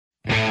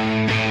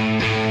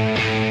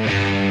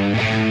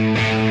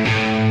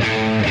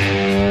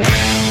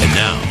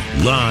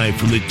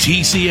from the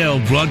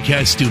TCL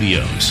broadcast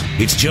studios,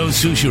 it's Joe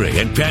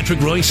Souchere and Patrick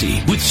Royce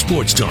with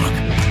Sports Talk.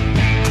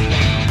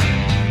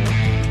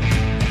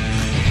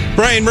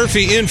 Brian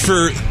Murphy in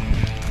for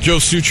Joe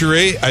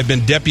Souchere. I've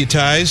been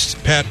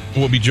deputized. Pat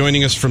will be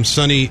joining us from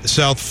sunny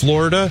Southwest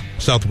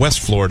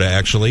Florida,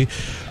 actually.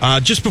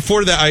 Just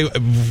before that, I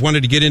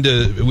wanted to get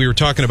into, we were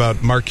talking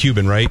about Mark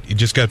Cuban, right? He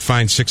just got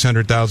fined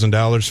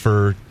 $600,000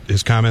 for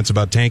his comments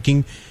about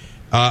tanking.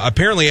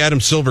 Apparently, Adam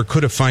Silver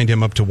could have fined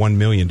him up to $1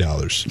 million.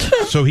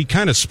 So he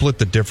kind of split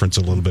the difference a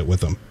little bit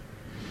with him.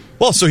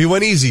 Well, so he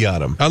went easy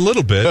on him. A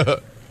little bit.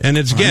 And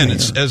it's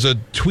as a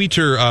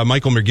tweeter,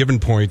 Michael McGivern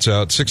points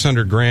out,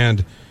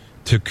 $600,000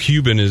 to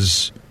Cuban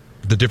is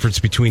the difference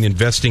between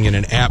investing in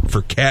an app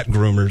for cat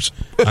groomers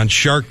on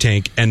Shark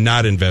Tank and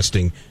not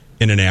investing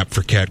in an app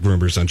for cat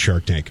groomers on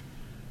Shark Tank.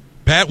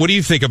 Pat, what do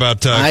you think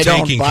about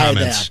tanking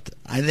comments? That.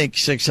 I think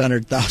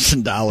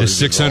 $600,000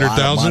 is a lot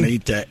of money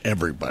to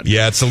everybody.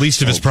 Yeah, it's the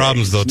least of his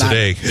problems, though,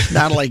 today. It's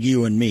not like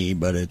you and me,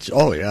 but it's,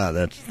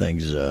 that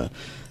thing's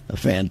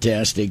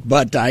fantastic.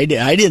 But I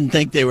didn't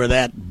think they were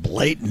that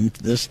blatant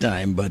this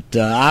time. But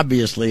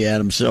obviously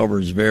Adam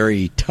Silver's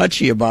very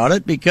touchy about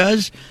it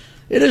because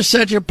it is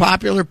such a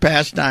popular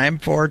pastime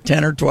for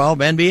 10 or 12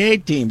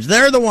 NBA teams.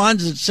 They're the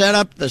ones that set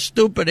up the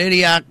stupid,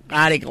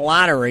 idiotic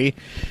lottery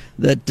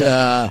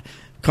that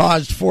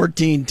caused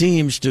 14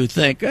 teams to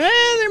think,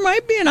 there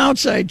might be an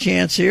outside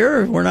chance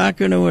here. We're not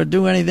going to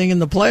do anything in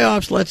the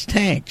playoffs. Let's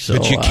tank. So,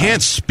 but you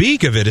can't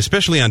speak of it,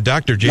 especially on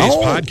Dr. J's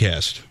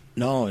podcast.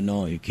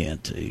 No, you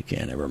can't. You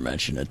can't ever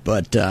mention it.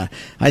 But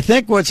I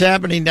think what's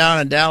happening down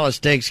in Dallas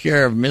takes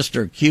care of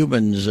Mr.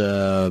 Cuban's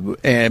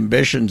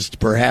ambitions,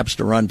 perhaps,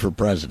 to run for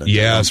president.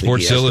 Yeah,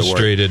 Sports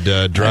Illustrated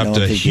dropped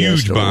a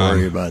huge bomb. Don't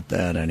worry about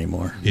that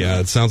anymore. Yeah,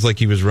 it sounds like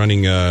he was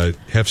running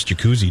Hef's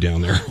Jacuzzi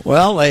down there.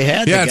 Well, they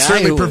had. Yeah, it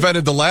certainly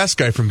prevented the last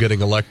guy from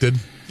getting elected.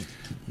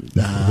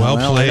 Well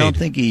played. I don't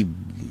think he.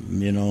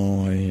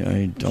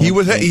 I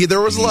don't.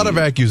 There was a lot of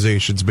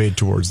accusations made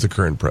towards the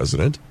current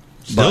president.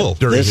 Still,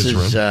 during his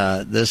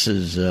run. This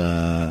is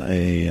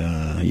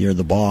you're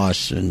the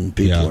boss and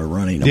people are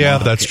running amok. Yeah,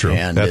 that's true.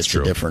 And it's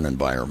a different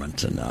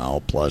environment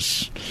now.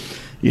 Plus,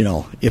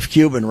 if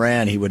Cuban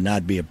ran, he would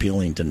not be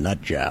appealing to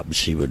nut jobs.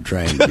 He would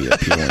try and be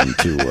appealing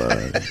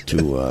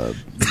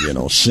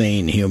to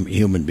sane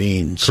human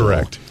beings.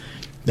 Correct. So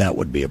that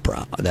would be a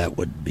problem. That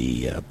would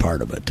be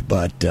part of it.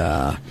 But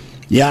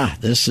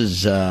this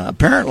is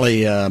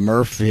apparently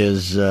Murph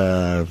is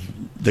the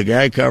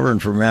guy covering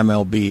from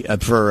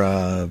MLB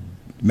for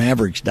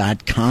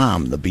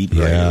Mavericks.com, the beat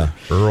writer. Yeah,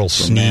 Earl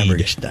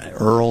Sneed.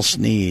 Earl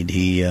Sneed.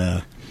 He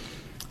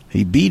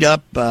beat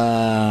up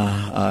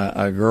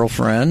a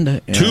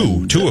girlfriend.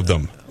 And, two of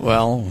them.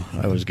 Well,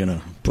 I was going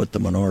to put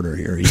them in order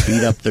here. He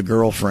beat up the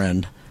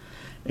girlfriend,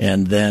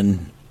 and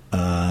then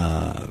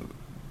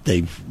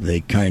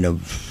they kind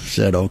of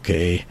said,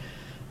 okay,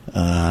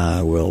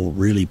 we'll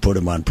really put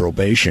him on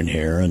probation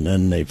here. And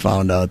then they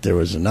found out there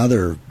was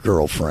another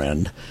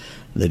girlfriend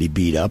that he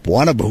beat up,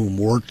 one of whom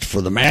worked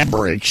for the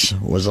Mavericks,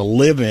 was a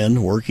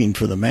live-in working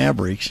for the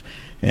Mavericks.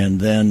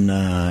 And then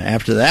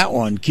after that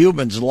one,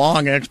 Cuban's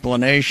long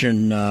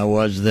explanation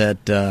was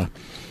that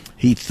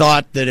he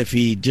thought that if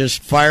he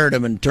just fired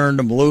him and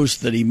turned him loose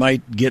that he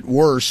might get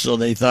worse, so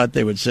they thought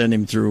they would send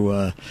him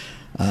through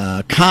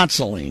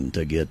counseling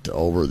to get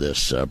over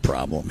this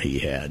problem he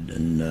had.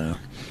 And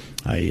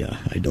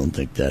I don't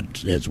think that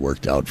has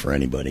worked out for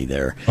anybody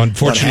there.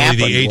 Unfortunately,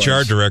 the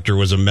HR director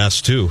was a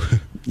mess, too.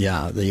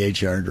 Yeah, the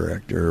HR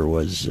director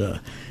was.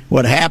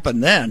 What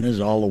happened then is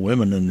all the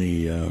women in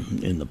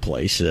the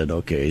place said,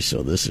 "Okay,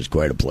 so this is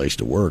quite a place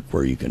to work,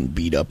 where you can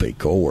beat up a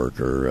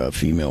coworker, a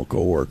female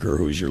coworker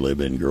who's your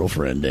live-in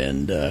girlfriend,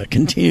 and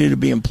continue to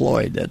be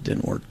employed." That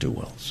didn't work too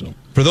well. So,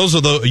 for those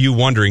of you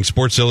wondering,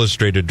 Sports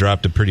Illustrated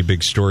dropped a pretty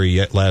big story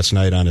last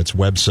night on its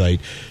website.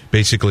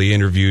 Basically,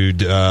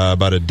 interviewed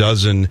about a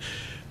dozen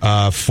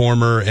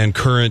former and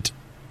current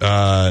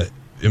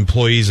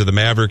employees of the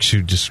Mavericks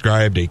who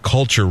described a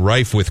culture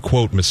rife with,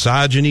 quote,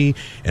 misogyny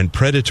and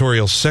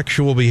predatory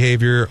sexual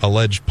behavior,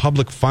 alleged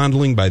public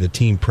fondling by the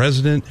team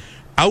president,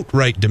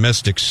 outright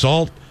domestic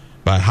assault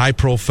by a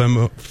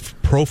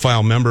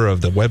high-profile member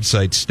of the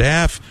website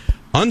staff,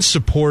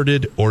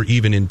 unsupported or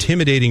even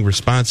intimidating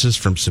responses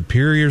from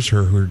superiors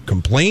who heard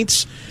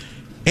complaints,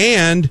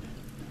 and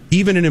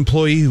even an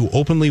employee who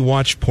openly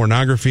watched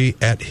pornography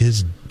at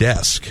his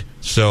desk.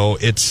 So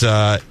it's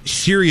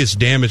serious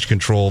damage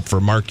control for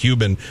Mark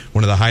Cuban,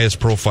 one of the highest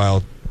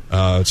profile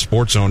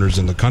sports owners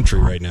in the country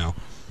right now.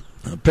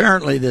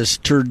 Apparently, this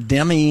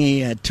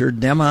Turdema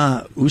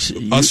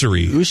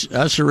Ussery,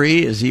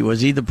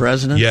 was he the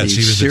president? Yes, he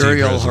was the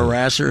serial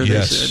harasser.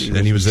 Yes,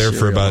 and he was there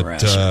for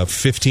about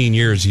 15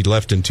 years. He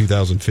left in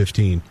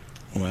 2015.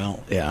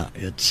 Well, yeah,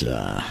 it's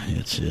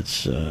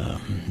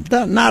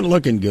not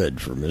looking good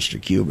for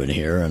Mr. Cuban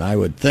here, and I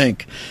would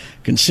think,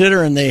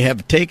 considering they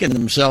have taken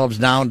themselves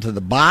down to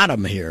the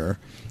bottom here,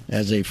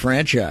 as a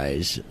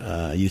franchise,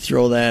 you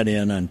throw that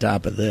in on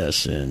top of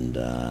this, and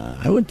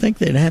I would think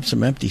they'd have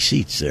some empty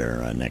seats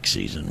there next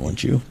season,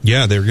 wouldn't you?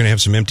 Yeah, they're going to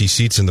have some empty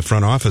seats in the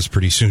front office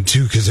pretty soon,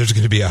 too, because there's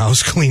going to be a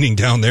house cleaning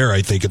down there.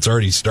 I think it's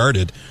already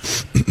started.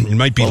 It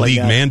might be league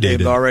mandated.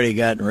 They've already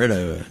gotten rid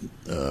of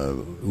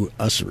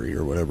Ussery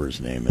or whatever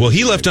his name is. Well,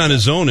 he left on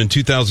his own in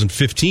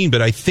 2015,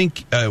 but I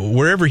think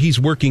wherever he's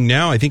working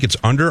now, I think it's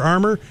Under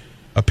Armour.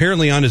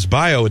 Apparently on his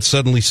bio, it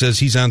suddenly says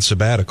he's on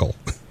sabbatical.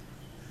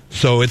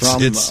 So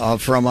it's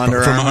from Under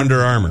Armour? From Under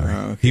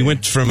Armour. Okay. He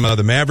went from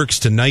the Mavericks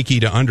to Nike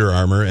to Under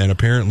Armour, and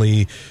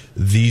apparently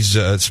these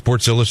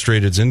Sports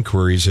Illustrated's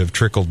inquiries have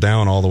trickled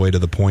down all the way to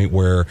the point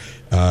where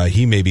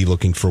he may be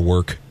looking for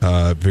work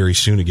very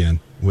soon again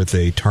with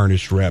a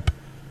tarnished rep.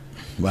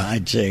 Well,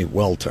 I'd say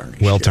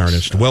well-tarnished.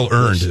 Well-tarnished. Yes.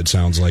 Well-earned, it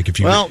sounds like.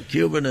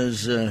 Cuban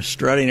is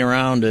strutting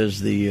around as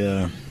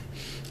the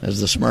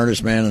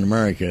smartest man in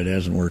America. It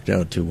hasn't worked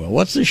out too well.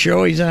 What's the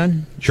show he's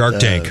on? Shark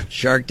Tank.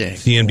 Shark Tank.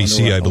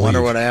 CNBC, I believe. I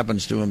wonder what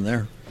happens to him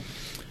there.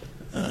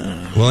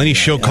 Any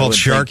show called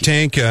Shark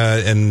Tank,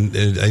 and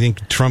I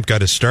think Trump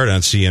got his start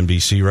on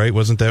CNBC, right?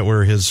 Wasn't that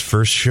where his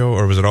first show,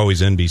 or was it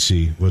always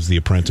NBC, was The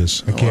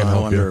Apprentice? I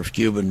wonder if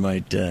Cuban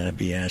might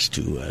be asked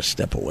to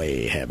step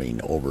away, having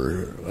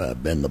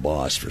been the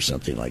boss for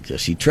something like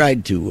this. He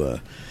tried to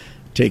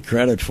take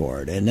credit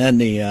for it. And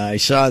then I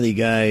saw the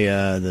guy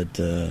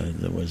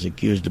that was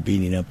accused of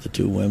beating up the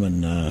two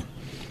women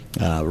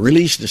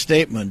released a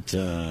statement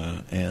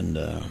and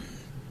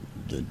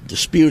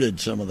disputed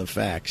some of the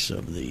facts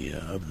of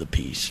the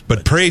piece.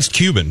 But praised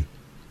Cuban.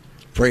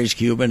 Praised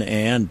Cuban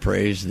and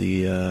praised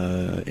the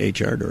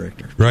HR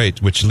director.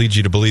 Right, which leads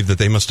you to believe that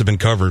they must have been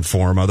covered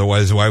for him.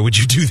 Otherwise, why would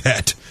you do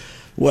that?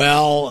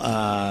 Well,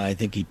 I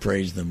think he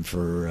praised them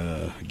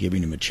for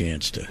giving him a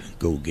chance to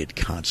go get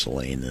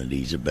consoling that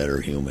he's a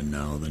better human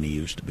now than he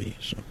used to be.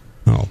 So.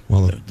 Oh,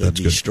 well, that's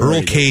good.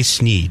 Earl K.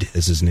 Sneed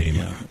is his name.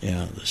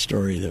 Yeah, the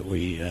story that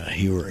we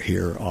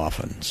hear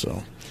often.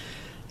 So,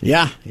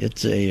 yeah,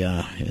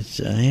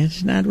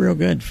 it's not real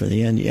good for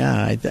the end.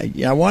 Yeah,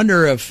 I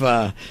wonder if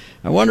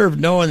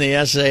knowing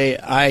the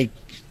SAI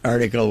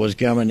article was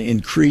coming,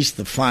 increased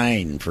the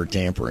fine for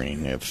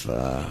tampering. If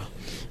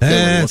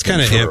it's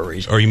kind of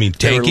or you mean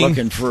tanking? They were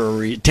looking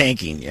for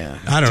tanking. Yeah,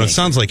 I don't know. It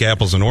sounds like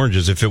apples and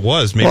oranges. If it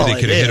was, maybe they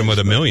could have hit him with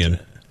 $1 million.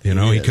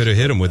 He could have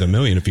hit him with $1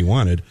 million if he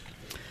wanted.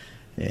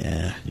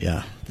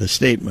 Yeah. The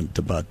statement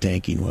about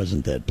tanking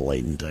wasn't that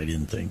blatant, I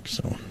didn't think.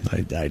 So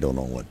I don't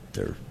know what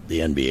the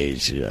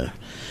NBA's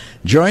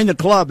join the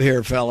club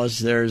here, fellas.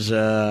 There's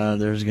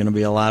going to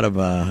be a lot of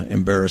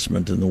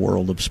embarrassment in the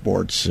world of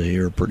sports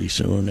here pretty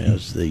soon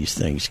as these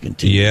things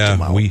continue to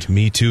come out. Yeah,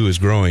 Me Too is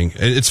growing.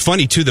 It's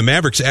funny, too. The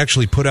Mavericks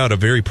actually put out a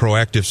very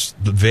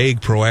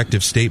vague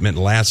proactive statement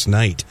last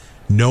night,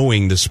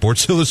 knowing the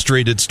Sports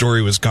Illustrated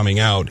story was coming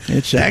out.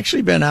 It's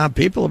actually been out.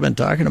 People have been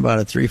talking about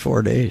it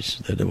 3-4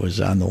 days that it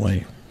was on the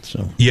way.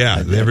 So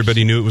yeah,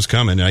 everybody knew it was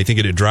coming, and I think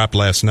it had dropped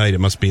last night. It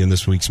must be in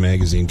this week's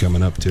magazine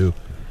coming up, too.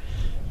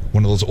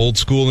 One of those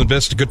old-school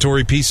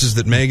investigatory pieces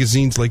that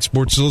magazines like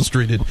Sports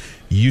Illustrated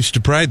used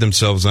to pride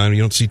themselves on.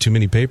 You don't see too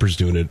many papers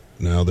doing it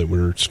now that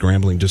we're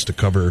scrambling just to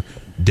cover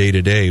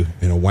day-to-day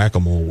in a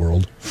whack-a-mole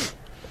world.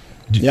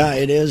 Yeah,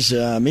 it is.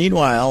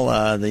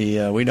 Meanwhile,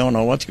 we don't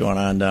know what's going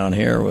on down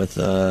here with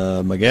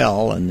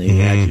Miguel and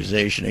the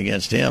accusation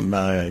against him.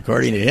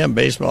 According to him,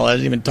 baseball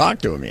hasn't even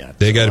talked to him yet.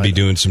 They got to be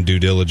doing some due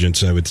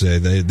diligence, I would say.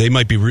 They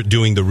might be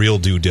doing the real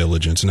due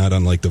diligence, not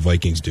unlike the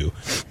Vikings do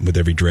with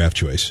every draft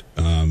choice.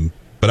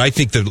 But I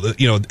think that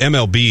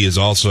MLB is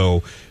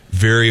also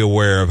very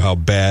aware of how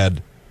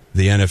bad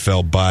the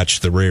NFL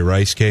botched the Ray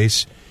Rice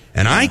case.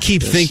 And I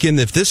keep thinking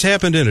if this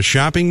happened in a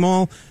shopping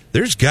mall,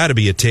 there's got to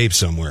be a tape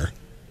somewhere.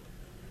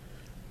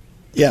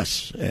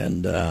 Yes,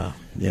 and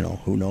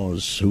who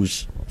knows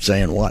who's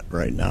saying what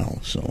right now?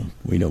 So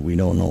we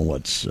don't know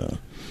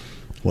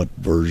what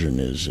version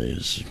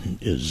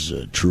is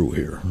true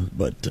here,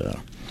 but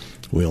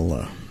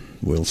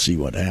we'll see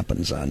what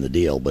happens on the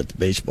deal. But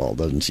baseball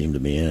doesn't seem to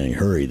be in any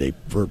hurry. They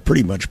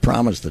pretty much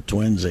promised the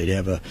Twins they'd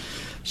have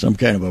some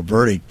kind of a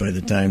verdict by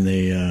the time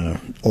they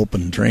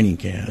open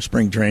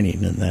spring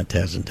training, and that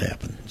hasn't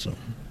happened. So.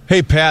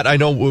 Hey, Pat, I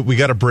know we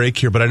got a break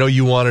here, but I know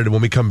you wanted,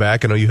 when we come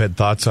back, I know you had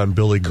thoughts on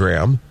Billy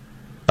Graham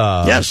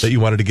yes. that you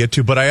wanted to get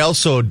to. But I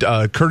also,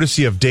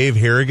 courtesy of Dave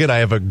Harrigan, I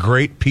have a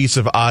great piece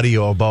of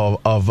audio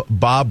of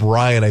Bob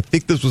Ryan. I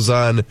think this was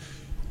on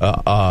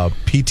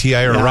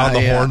PTI or Around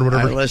the Horn or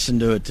whatever. I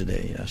listened to it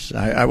today, yes.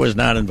 I was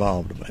not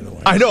involved, by the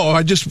way. I know.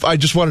 I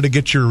just wanted to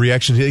get your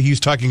reaction. He's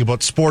talking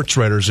about sports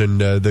writers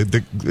and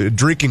the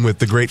drinking with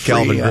the great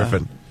Calvin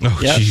Griffin. Oh,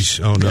 jeez. Yes.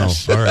 Oh, no.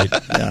 Yes. All right.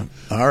 Yeah.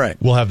 All right.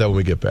 We'll have that when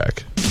we get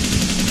back.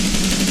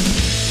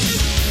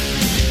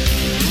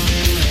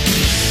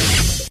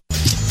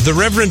 The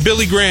Reverend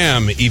Billy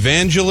Graham,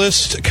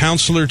 evangelist,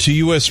 counselor to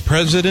U.S.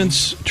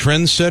 presidents,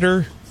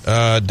 trendsetter,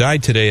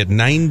 died today at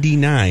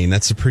 99.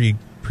 That's a pretty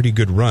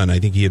good run. I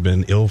think he had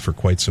been ill for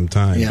quite some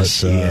time.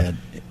 Yes, but, he had.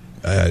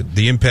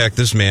 The impact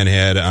this man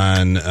had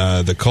on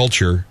the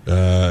culture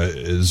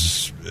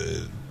is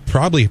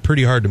probably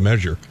pretty hard to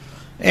measure.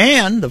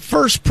 and the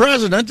first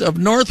president of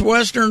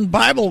Northwestern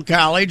Bible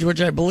College, which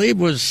I believe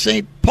was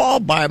St. Paul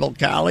Bible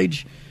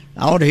College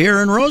out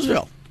here in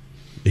Roseville.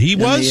 He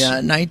was?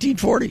 In the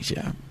 1940s,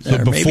 yeah. So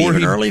or maybe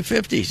even early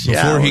 50s.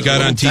 Before he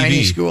got on TV.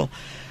 Tiny school.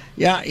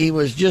 Yeah, he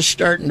was just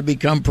starting to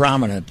become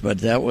prominent, but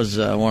that was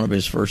one of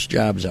his first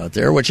jobs out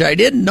there, which I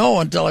didn't know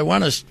until I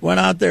went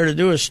out there to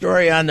do a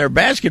story on their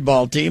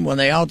basketball team when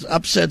they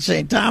upset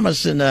St.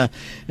 Thomas in the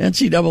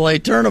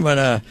NCAA tournament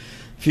a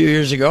few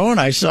years ago, and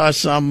I saw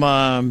some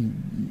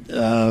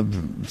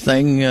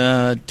thing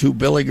to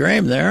Billy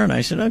Graham there, and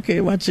I said,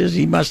 okay, what's his?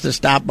 He must have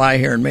stopped by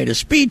here and made a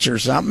speech or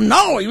something.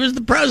 No, he was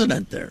the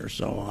president there.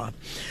 So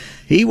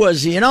he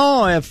was,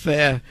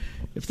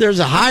 if there's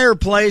a higher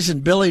place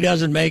and Billy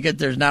doesn't make it,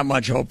 there's not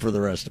much hope for the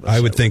rest of us.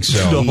 I would think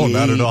so. No,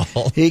 not at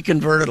all. He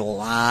converted a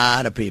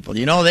lot of people.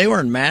 They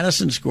were in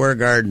Madison Square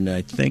Garden,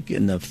 I think,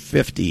 in the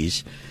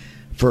 50s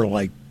for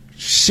like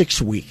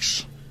 6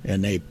 weeks,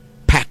 and they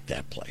packed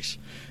that place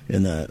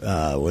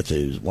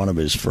with one of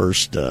his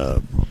first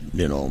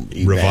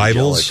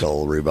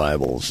evangelical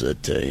revivals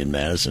in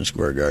Madison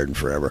Square Garden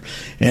forever.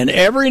 And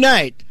every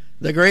night,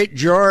 the great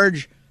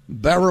George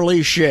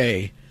Beverly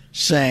Shea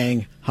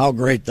sang "How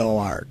Great Thou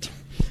Art."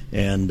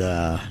 And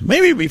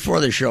maybe before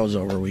the show's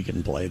over, we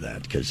can play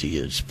that because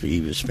he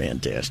was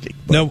fantastic.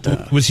 But,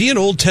 now, was he an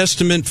Old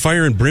Testament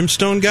fire and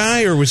brimstone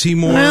guy, or was he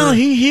more? Well,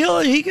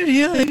 he could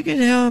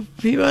help.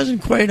 He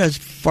wasn't quite as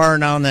far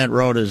down that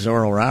road as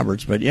Oral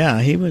Roberts, but yeah,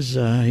 he was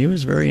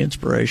very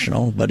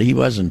inspirational. But he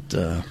wasn't.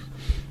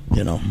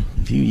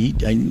 He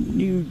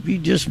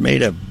just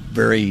made a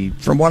very,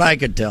 from what I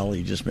could tell,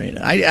 he just made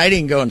it. I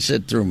didn't go and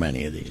sit through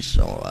many of these,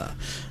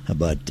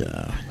 but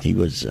he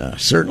was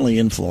certainly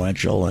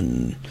influential,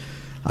 and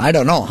I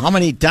don't know how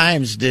many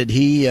times did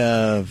he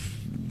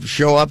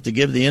show up to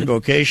give the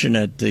invocation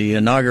at the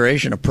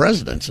inauguration of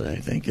presidents. I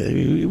think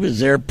he was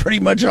there pretty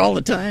much all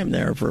the time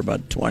there for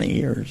about 20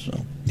 years.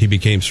 So he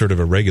became sort of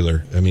a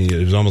regular. I mean,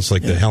 it was almost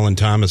like the Helen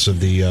Thomas of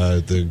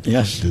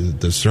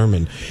the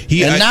sermon.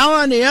 Now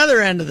on the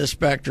other end of the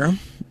spectrum.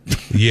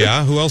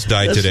 Yeah, who else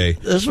died today?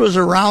 This was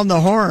Around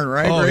the Horn,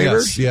 right? Oh,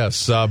 Ravers?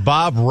 yes.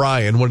 Bob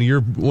Ryan, one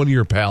of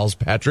your pals,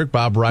 Patrick.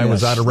 Bob Ryan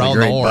was on Around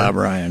the Horn. Bob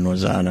Ryan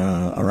was on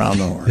Around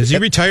the Horn. Is he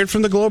retired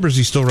from the Globe, or is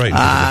he still writing?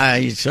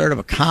 He's sort of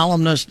a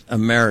columnist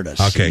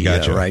emeritus. Okay,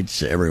 gotcha. He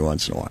writes every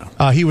once in a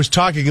while. He was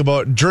talking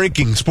about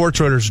drinking,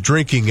 sports writers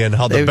drinking, and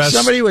how the best.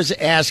 Somebody was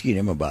asking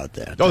him about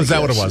that. Oh, is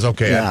that what it was?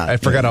 Okay, yeah, I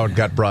forgot how it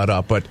got brought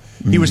up, but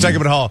he was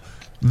talking about how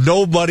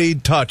nobody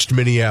touched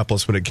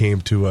Minneapolis when it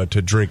came to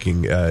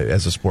drinking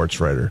as a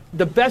sports writer.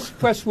 The best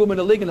press room in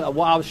the league, and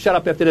I'll shut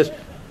up after this,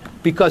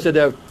 because of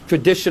the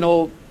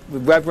traditional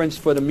reverence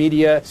for the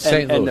media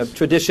and the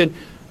tradition.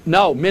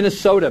 No,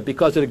 Minnesota,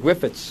 because of the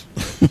Griffiths.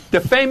 The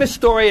famous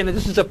story, and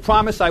this is a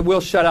promise, I will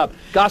shut up,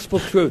 gospel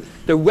truth.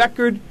 The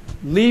record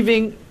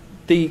leaving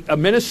the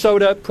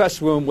Minnesota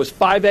press room was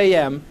 5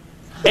 a.m.,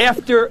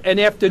 after an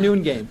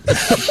afternoon game.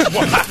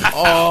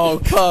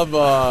 Oh, come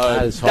on.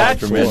 That is hard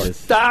for me.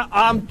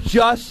 I'm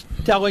just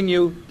telling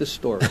you the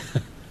story.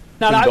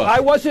 Now, I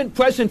wasn't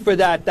present for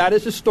that. That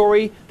is a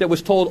story that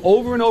was told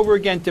over and over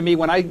again to me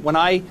when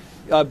I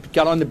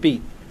got on the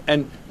beat.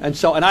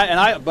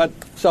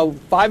 So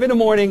 5 in the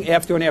morning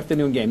after an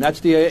afternoon game.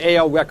 That's the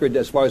AL record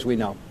as far as we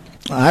know.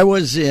 I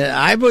was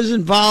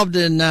involved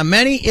in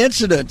many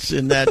incidents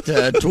in that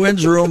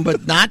Twins room,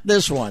 but not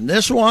this one.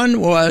 This one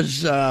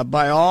was,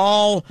 by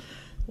all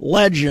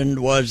legend,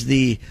 was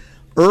the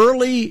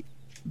early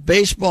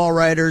baseball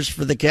writers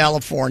for the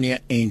California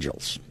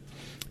Angels.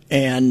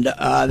 And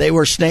they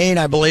were staying,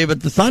 I believe,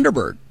 at the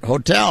Thunderbird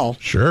Hotel.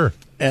 Sure.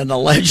 And the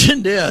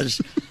legend is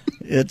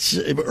it's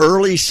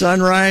early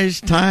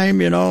sunrise time,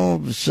 middle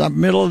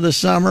of the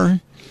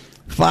summer,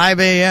 5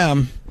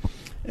 a.m.,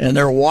 and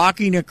they're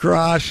walking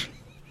across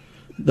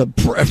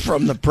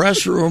from the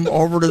press room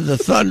over to the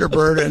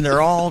Thunderbird, and they're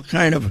all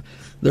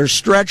they're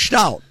stretched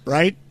out,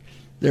 right?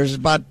 There's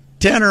about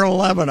 10 or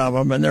 11 of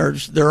them, and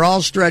they're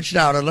all stretched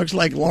out. It looks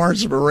like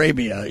Lawrence of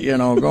Arabia,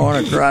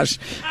 going across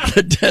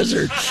the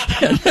desert.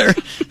 And they're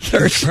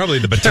probably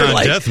the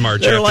Bataan Death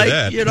March after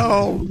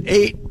that.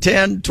 8,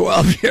 10,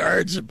 12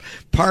 yards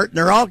apart.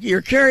 And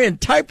you're carrying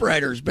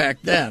typewriters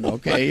back then,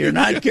 okay? You're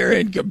not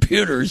carrying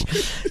computers.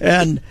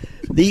 And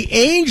the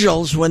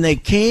Angels, when they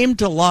came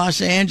to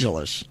Los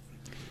Angeles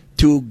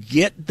to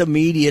get the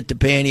media to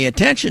pay any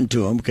attention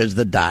to them, because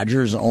the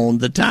Dodgers owned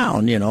the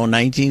town,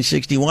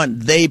 1961,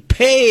 they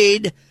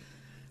paid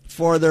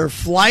for their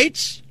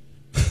flights,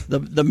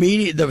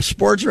 the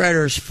sports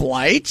writers'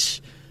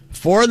 flights,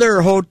 for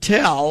their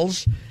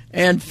hotels,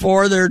 and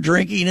for their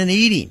drinking and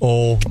eating.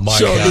 Oh my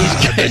God!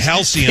 These guys, the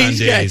halcyon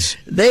days.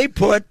 They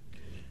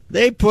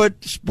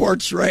put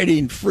sports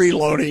writing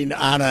freeloading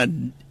on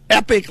an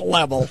epic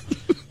level.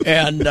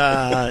 And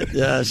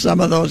some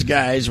of those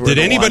guys were. Did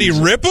anybody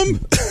rip them?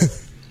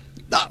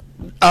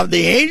 Of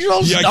the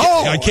Angels? Yeah, no,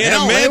 I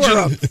can't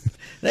imagine.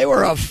 They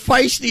were a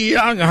feisty,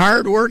 young,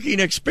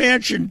 hard-working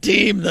expansion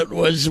team that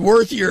was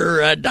worth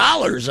your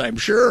dollars, I'm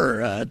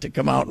sure, to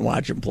come out and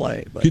watch them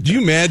play. But, could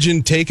you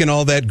imagine taking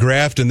all that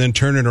graft and then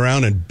turning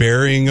around and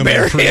burying them?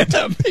 Yeah,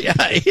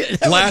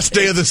 last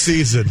day of the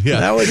season. Yeah,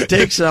 that would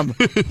take some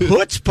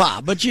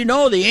chutzpah. But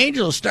the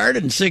Angels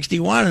started in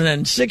 '61, and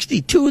then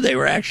 '62 they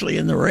were actually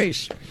in the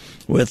race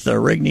with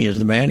Rigney as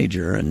the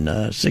manager,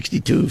 and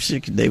 62,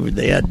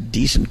 they had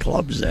decent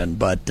clubs then.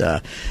 But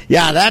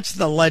that's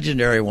the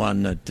legendary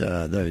one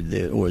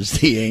that was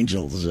the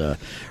Angels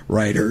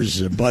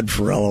writers, Bud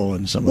Ferrello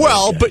and some of those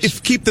guys. But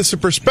if keep this in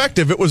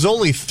perspective, it was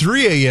only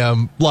 3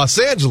 a.m. Los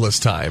Angeles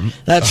time.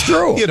 That's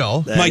true.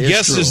 My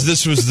guess is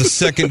this was the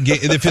second game.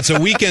 If it's a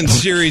weekend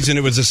series and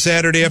it was a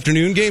Saturday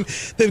afternoon game,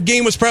 the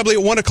game was probably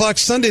at 1 o'clock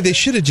Sunday. They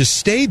should have just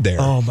stayed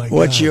there. Oh my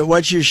God!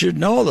 What you should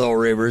know though,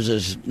 Rivers,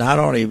 is not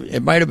only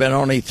it might have been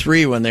only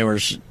 3 when they were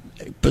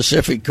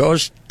Pacific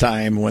Coast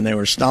time when they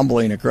were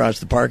stumbling across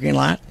the parking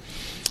lot,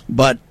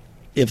 but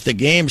if the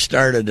game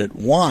started at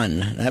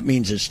 1, that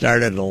means it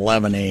started at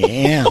 11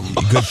 a.m.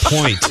 Good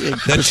point.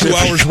 That 2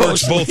 hours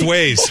works both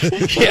ways.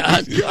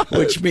 Yeah,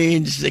 which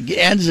means it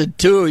ends at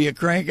 2. You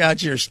crank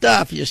out your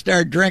stuff. You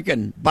start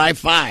drinking by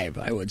 5,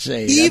 I would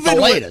say. Even at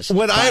the latest.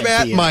 When I'm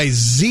at my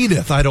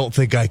zenith, I don't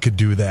think I could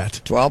do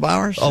that. 12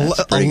 hours?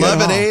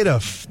 11 a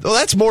to... Well,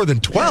 that's more than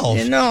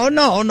 12.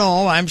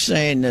 No. I'm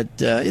saying that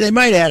they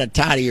might have had a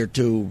toddy or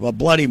two, a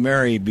Bloody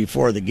Mary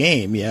before the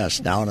game, yes,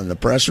 down in the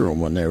press room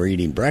when they were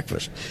eating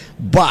breakfast.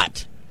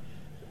 But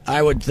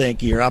I would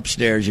think you're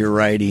upstairs, you're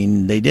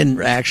writing. They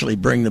didn't actually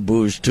bring the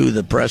booze to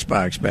the press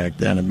box back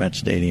then at Met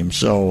Stadium.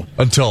 So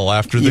until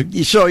after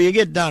so you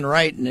get done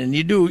writing, and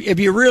you do. If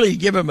you really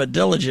give them a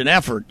diligent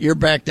effort, you're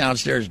back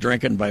downstairs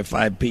drinking by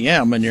 5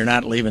 p.m. and you're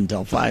not leaving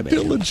until 5 a.m.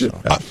 Diligent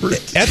effort.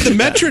 At the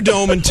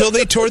Metrodome, until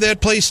they tore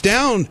that place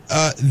down,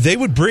 they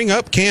would bring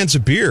up cans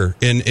of beer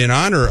in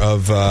honor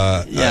of,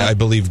 I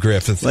believe,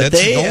 Griffith. That's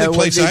the only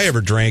place I ever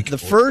drank. The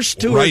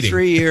first 2 or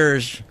 3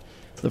 years.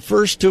 The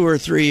first 2 or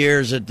 3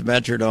 years at the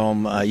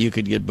Metrodome, you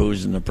could get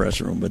booze in the press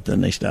room, but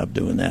then they stopped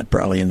doing that,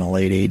 probably in the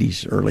late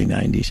 80s, early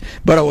 90s.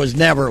 But it was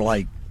never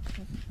like,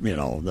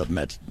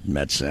 the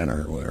Met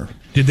Center where...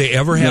 Did they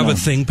ever have a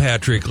thing,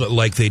 Patrick,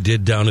 like they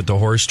did down at the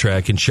horse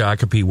track in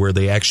Shakopee, where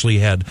they actually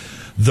had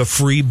the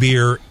free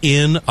beer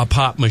in a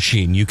pop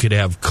machine? You could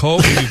have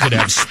Coke, you could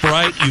have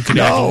Sprite, you could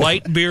have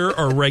light beer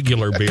or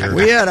regular beer.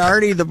 We had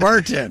Artie the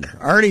bartender.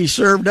 Artie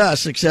served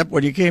us, except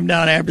when you came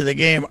down after the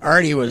game,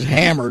 Artie was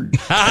hammered.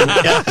 And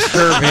you had to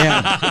serve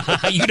him.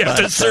 You'd have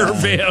to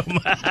serve him.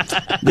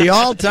 The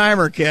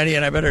all-timer, Kenny,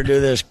 and I better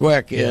do this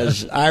quick,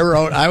 is I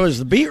was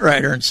the beat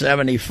writer in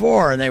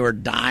 '74, and they were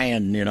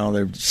dying.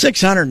 There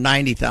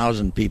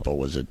 690,000 people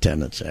was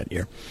attendance that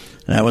year.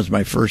 And that was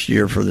my first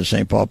year for the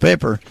St. Paul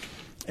paper.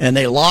 And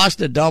they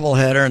lost a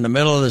doubleheader in the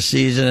middle of the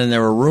season, and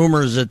there were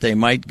rumors that they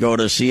might go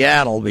to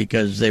Seattle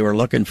because they were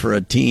looking for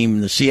a team.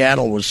 The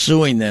Seattle was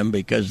suing them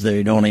because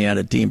they'd only had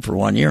a team for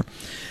 1 year.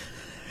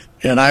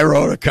 And I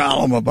wrote a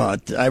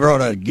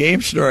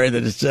game story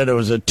that said it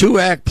was a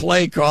 2-act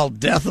play called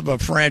Death of a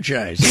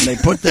Franchise. And they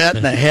put that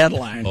in the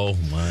headline. Oh,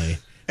 my.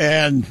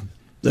 And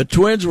the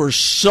Twins were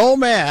so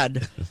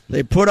mad,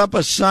 they put up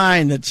a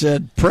sign that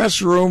said,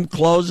 "Press room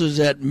closes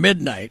at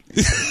midnight."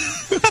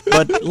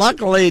 But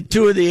luckily,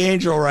 2 of the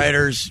Angel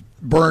writers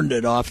burned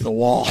it off the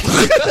wall.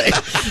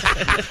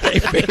 they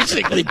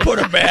basically put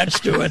a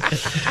badge to it.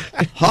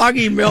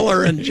 Hoggy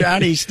Miller and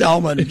Johnny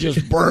Stellman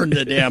just burned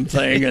the damn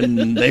thing,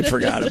 and they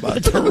forgot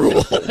about the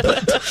rule.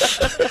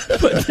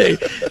 But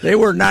they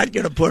were not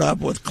going to put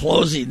up with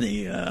closing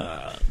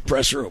the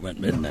press room at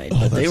midnight.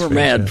 But they were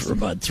mad for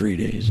about 3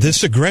 days.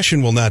 This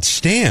aggression will not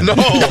stand. No,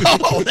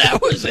 that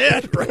was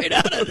it.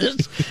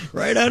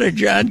 Right out of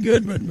John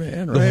Goodman,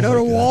 man. Right out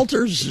of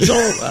Walter's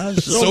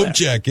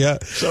Sobchak, yeah.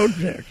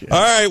 Sobchak, yeah.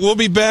 All right, we'll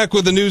be back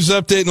with a news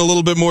update and a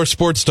little bit more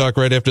sports talk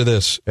right after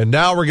this. And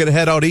now we're going to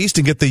head out east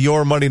and get the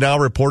Your Money Now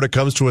report. It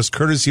comes to us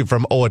courtesy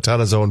from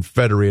Owatonna's own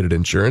Federated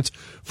Insurance.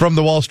 From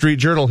the Wall Street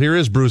Journal, here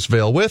is Bruce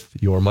Vail with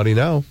Your Money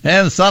Now.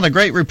 And it's on a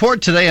great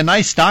report today. A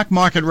nice stock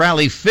market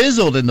rally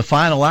fizzled in the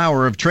final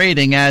hour of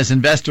trading as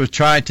investors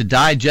tried to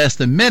digest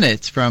the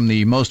minutes from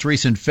the most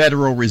recent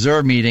Federal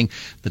Reserve meeting.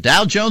 The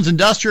Dow Jones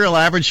Industrial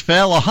Average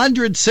fell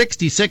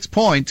 166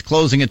 points,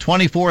 closing at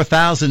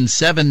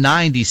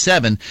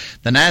 24,797.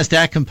 The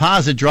Nasdaq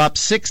Composite dropped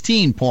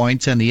 16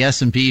 points, and the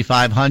S&P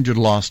 500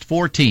 lost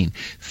 14.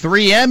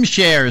 3M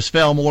shares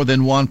fell more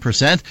than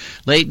 1%.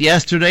 Late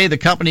yesterday, the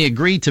company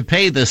agreed to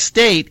pay the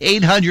state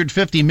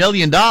 $850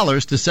 million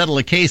to settle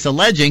a case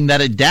alleging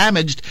that it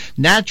damaged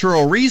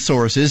natural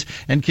resources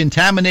and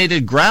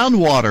contaminated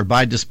groundwater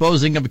by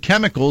disposing of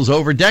chemicals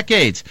over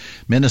decades.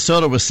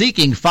 Minnesota was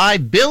seeking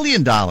 $5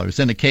 billion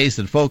in a case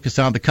that focused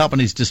on the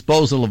company's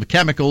disposal of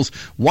chemicals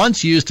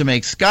once used to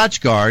make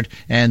Scotchgard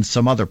and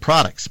some other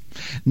products.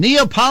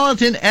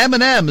 Neapolitan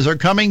M&Ms are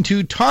coming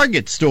to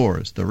Target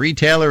stores. The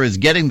retailer is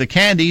getting the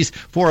candies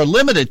for a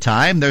limited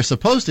time. They're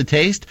supposed to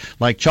taste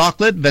like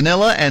chocolate,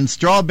 vanilla, and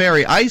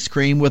strawberry ice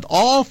cream with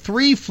all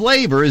 3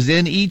 flavors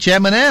in each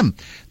M&M.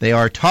 They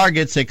are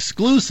Target's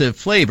exclusive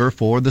flavor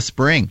for the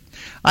spring.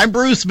 I'm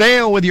Bruce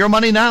Vail with your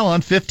Money Now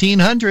on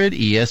 1500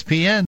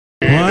 ESPN.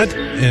 What?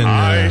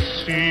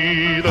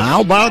 How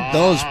about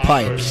those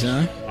pipes,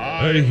 huh?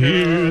 I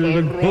hear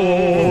the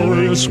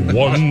glorious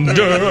wonder.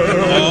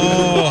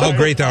 Oh, how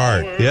great thou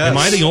art. Yes. Am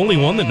I the only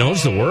one that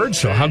knows the words?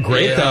 So how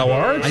great thou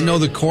art? I know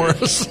the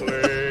chorus.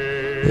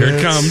 Here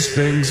it comes.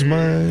 Things my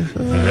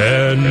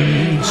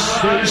And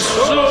say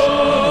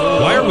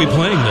so. Why are we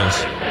playing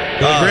this?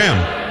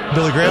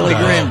 Billy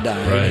Graham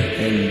died.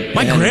 Right.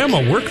 My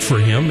grandma worked for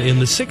him in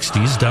the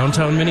 60s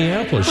downtown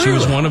Minneapolis. She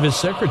was one of his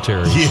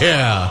secretaries.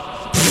 Yeah.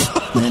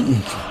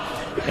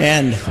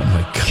 And Oh,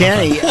 my God.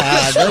 Kenny,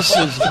 this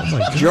is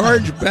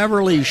George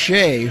Beverly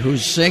Shea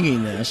who's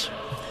singing this.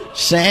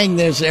 Sang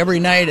this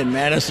every night in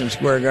Madison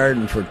Square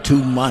Garden for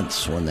 2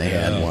 months when they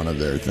had one of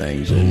their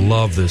things. And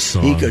Love this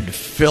song. he could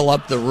fill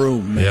up the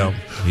room. Man.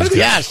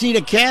 Yeah. See,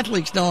 the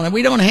Catholics don't.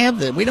 We don't have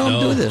that. We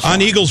don't do this. On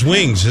one. Eagle's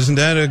Wings. Isn't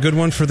that a good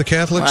one for the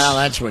Catholics? Well,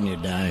 that's when you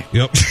die.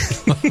 Yep.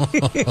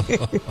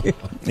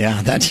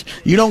 Yeah,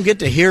 you don't get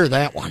to hear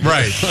that one.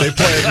 Right. They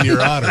play it in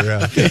your honor,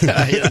 yeah.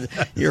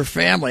 Yeah, your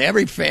family,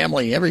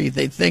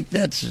 they think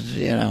that's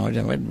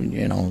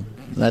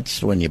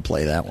that's when you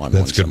play that one.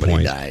 That's a when good somebody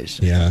point. dies.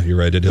 Yeah, you're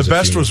right. It is The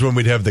best was when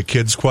we'd have the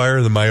kids choir,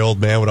 and then my old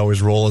man would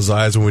always roll his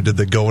eyes when we did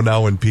the Go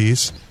Now in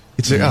Peace.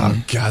 He'd say,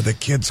 "Oh God, the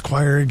kids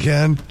choir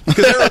again."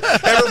 Because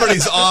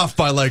everybody's off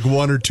by like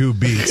 1 or 2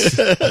 beats.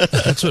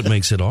 That's what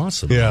makes it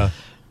awesome. Yeah.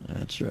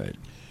 That's right.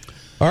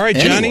 All right,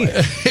 Johnny. Anyway.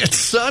 It's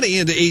sunny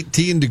and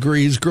 18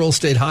 degrees. Girls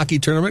State Hockey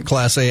Tournament,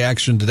 Class A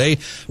action today.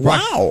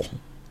 Wow.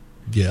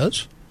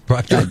 Yes.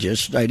 Proctor. I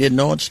didn't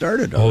know it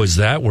started. Oh, is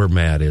that where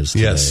Matt is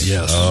today?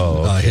 Yes.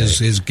 Oh, okay.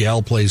 His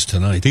gal plays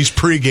tonight. He's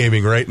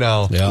pre-gaming right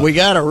now. Yeah. We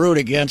got to root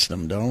against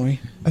them, don't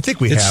we? I think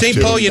we It's have St.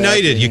 to. Paul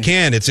United. Back You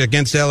can. It's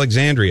against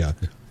Alexandria.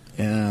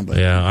 Yeah, but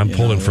Yeah, I'm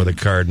pulling for the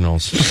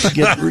Cardinals.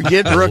 get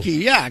rookie.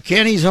 Yeah,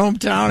 Kenny's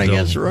hometown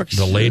against Rooks.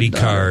 The Lady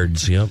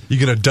Cards, yep. You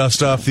going to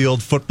dust off the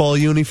old football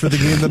uni for the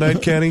game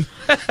tonight, Kenny?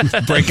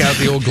 Break out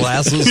the old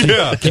glasses.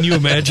 Yeah. Can you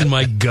imagine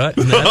my gut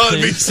in that Oh, it'd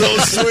thing? be so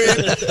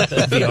sweet.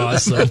 That'd be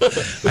awesome.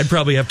 I'd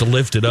probably have to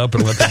lift it up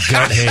and let the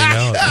gut hang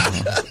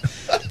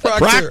out.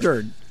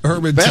 Proctor.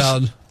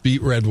 Hermantown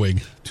beat Red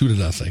Wing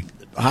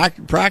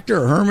 2-0.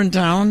 Proctor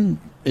Hermantown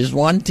is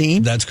one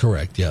team. That's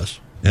correct, yes.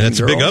 And it's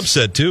a big Girls?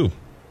 upset, too.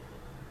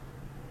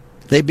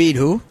 They beat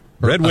who?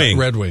 Red Wing.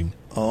 Red Wing.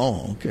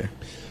 Oh, okay.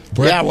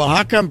 Brett- Yeah, well,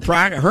 how come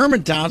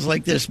Hermantown's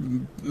like this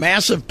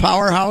massive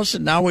powerhouse,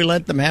 and now we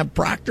let them have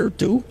Proctor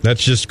too?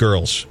 That's just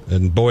girls.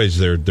 And boys,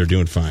 they're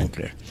doing fine.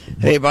 Okay.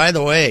 Hey, by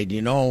the way, do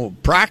you know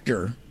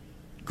Proctor?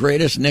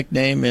 Greatest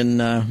nickname in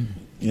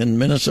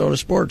Minnesota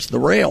sports, the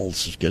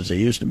Rails, because they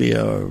used to be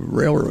a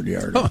railroad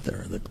yard up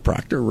there, the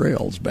Proctor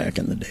Rails back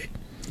in the day.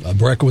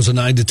 Breck was a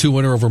 9-2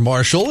 winner over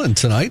Marshall, and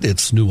tonight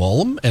it's New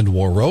Ulm and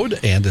War Road,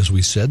 and as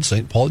we said,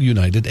 St. Paul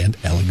United and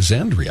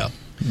Alexandria.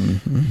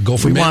 Mm-hmm. Go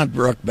for we men. want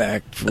Rook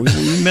back. We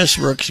miss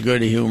Rook's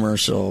good humor,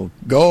 so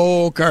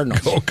go Cardinals.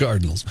 Go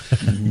Cardinals.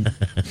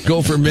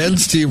 Go for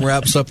men's team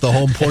wraps up the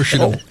home portion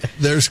of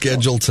their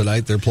schedule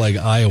tonight. They're playing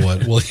Iowa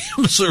at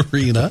Williams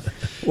Arena.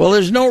 Well,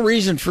 there's no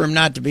reason for him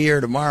not to be here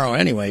tomorrow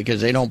anyway,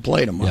 because they don't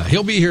play tomorrow. Yeah,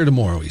 he'll be here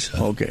tomorrow, he said.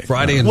 Okay.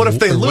 Friday and What if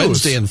they or lose?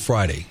 Wednesday and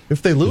Friday.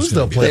 If they lose,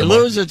 they'll If play they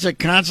tomorrow. lose, it's a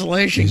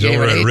consolation He's game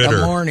over at at 8 in Ritter.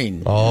 the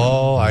morning.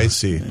 Oh, I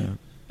see.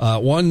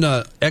 One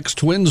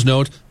ex-Twins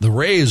note, the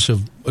Rays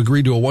have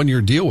agreed to a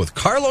 1-year deal with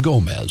Carlos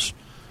Gomez.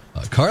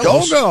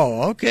 Carlos,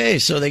 Go-Go. Okay,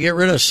 so they get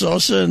rid of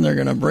Sosa, and they're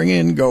going to bring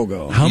in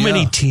Go-Go. How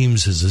many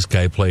teams has this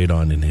guy played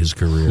on in his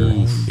career?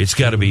 It's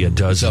got to be a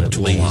dozen up at to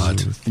a least.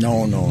 lot.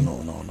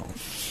 No.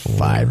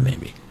 5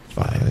 maybe.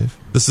 5.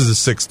 This is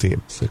a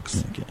 6-team.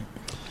 6. Okay.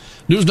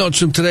 News notes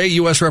from today,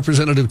 U.S.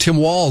 Representative Tim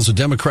Walz, a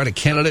Democratic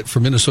candidate for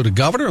Minnesota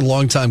governor and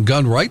longtime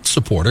gun rights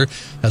supporter,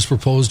 has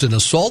proposed an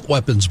assault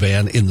weapons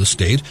ban in the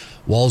state.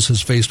 Walz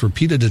has faced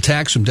repeated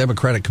attacks from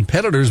Democratic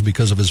competitors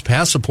because of his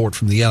past support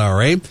from the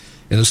NRA.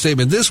 In a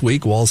statement this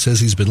week, Walz says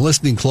he's been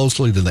listening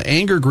closely to the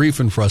anger, grief,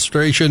 and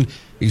frustration.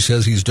 He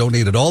says he's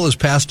donated all his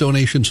past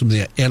donations from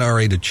the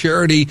NRA to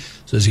charity,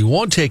 says he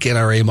won't take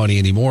NRA money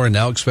anymore, and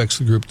now expects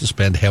the group to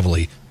spend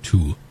heavily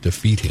to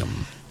defeat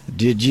him.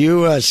 Did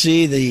you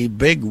see the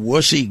big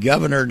wussy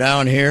governor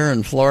down here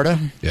in Florida?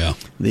 Yeah.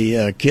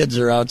 The kids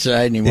are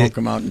outside, and he won't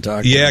come out and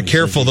talk to Yeah, them. He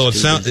careful, says though.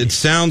 he's too busy. It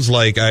sounds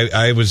like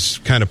I was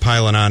kind of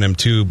piling on him,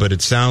 too, but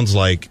it sounds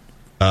like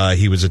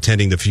he was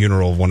attending the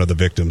funeral of one of the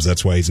victims.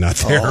 That's why he's not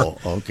there. Oh,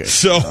 okay.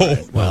 So, All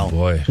right. Oh,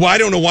 boy. well, I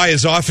don't know why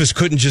his office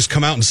couldn't just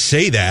come out and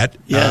say that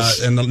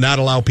Yes. and not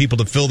allow people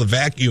to fill the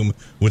vacuum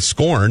with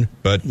scorn.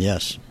 But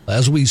Yes.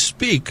 As we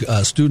speak,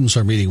 students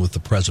are meeting with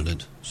the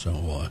president.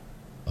 So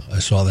I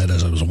saw that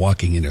as I was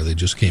walking in there. They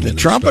just came in. The and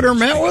trumpeter started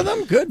met speaking. with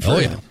him? Good for Oh,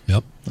 him. yeah.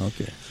 Yep.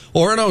 Okay.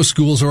 Orono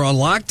schools are on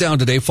lockdown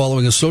today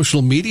following a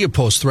social media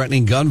post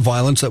threatening gun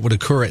violence that would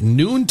occur at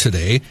noon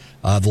today.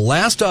 The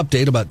last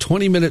update about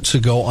 20 minutes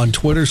ago on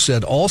Twitter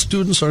said all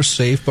students are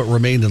safe but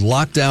remain in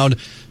lockdown.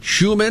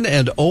 Schumann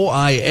and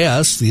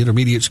OIS, the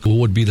intermediate school,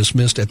 would be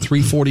dismissed at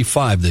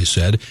 3:45, they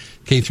said.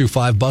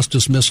 K-5 bus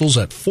dismissals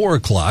at 4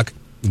 o'clock.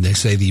 And they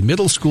say the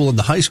middle school and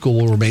the high school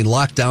will remain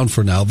locked down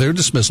for now. Their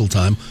dismissal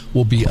time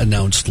will be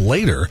announced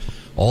later.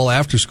 All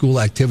after-school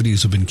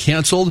activities have been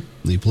canceled.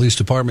 The police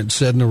department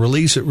said in a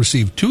release it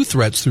received 2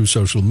 threats through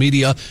social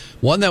media,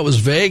 one that was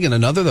vague and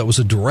another that was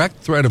a direct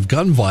threat of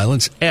gun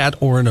violence at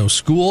Orono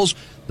schools.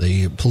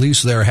 The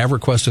police there have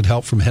requested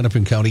help from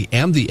Hennepin County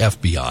and the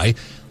FBI.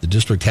 The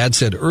district had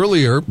said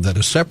earlier that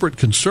a separate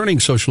concerning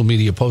social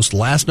media post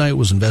last night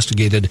was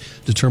investigated,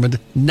 determined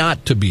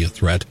not to be a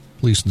threat.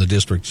 Police in the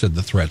district said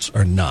the threats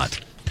are not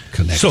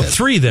connected. So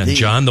 3 then,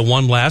 John. The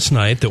one last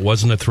night that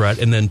wasn't a threat,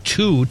 and then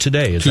 2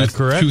 today. Is that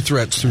correct? 2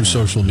 threats through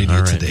social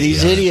media today.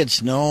 These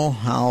idiots know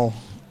how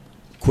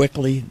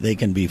quickly they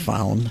can be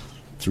found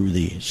through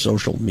the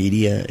social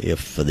media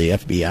if the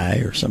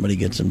FBI or somebody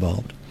gets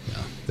involved.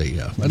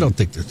 I don't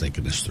think they're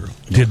thinking this through.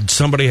 Did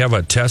somebody have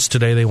a test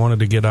today they wanted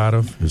to get out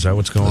of? Is that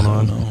what's going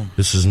on? know.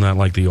 This is not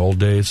like the old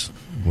days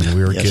when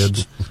we were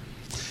kids.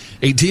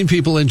 18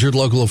 people injured,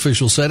 local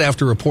officials said,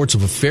 after reports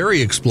of a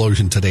ferry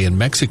explosion today in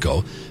Mexico.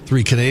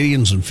 3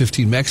 Canadians and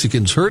 15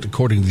 Mexicans hurt,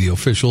 according to the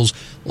officials.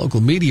 Local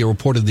media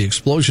reported the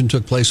explosion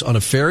took place on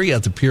a ferry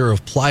at the pier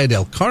of Playa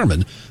del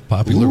Carmen,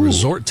 popular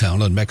resort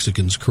town on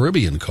Mexico's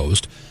Caribbean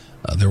coast.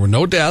 There were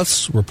no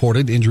deaths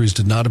reported. Injuries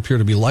did not appear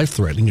to be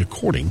life-threatening,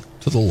 according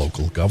to the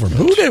local government.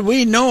 Who did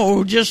we know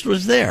who just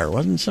was there?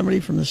 Wasn't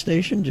somebody from the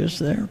station just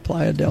there,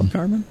 Playa del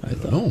Carmen? I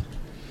thought. No.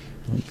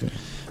 Okay.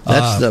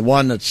 That's the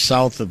one that's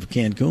south of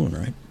Cancun,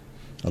 right?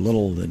 A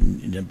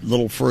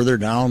little further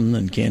down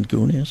than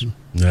Cancun is.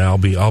 Yeah,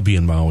 I'll be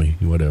in Maui,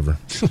 whatever.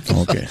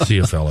 Okay. See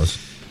you, fellas.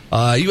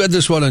 You had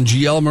this one on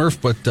GL,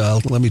 Murph, but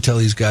let me tell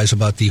these guys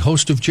about the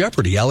host of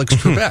Jeopardy, Alex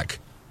Trebek,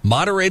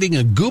 moderating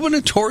a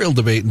gubernatorial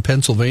debate in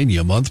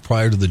Pennsylvania a month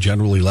prior to the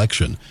general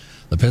election.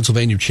 The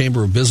Pennsylvania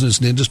Chamber of Business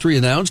and Industry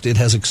announced it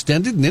has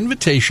extended an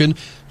invitation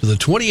to the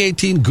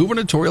 2018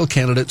 gubernatorial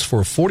candidates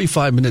for a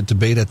 45-minute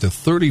debate at the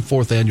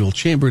 34th annual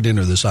chamber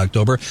dinner this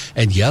October.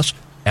 And yes,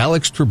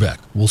 Alex Trebek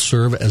will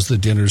serve as the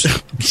dinner's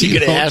You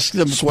going to ask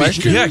them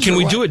questions? Yeah, can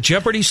we do it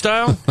Jeopardy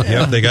style?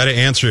 Yeah, they got to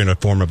answer in a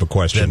form of a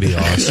question. That'd be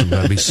awesome.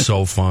 That'd be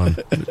so fun.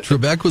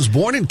 Trebek was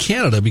born in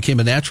Canada, became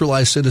a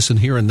naturalized citizen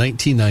here in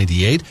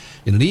 1998.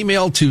 In an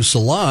email to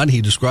Salon,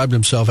 he described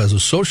himself as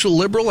a social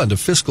liberal and a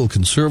fiscal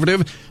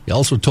conservative. He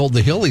also told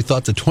The Hill he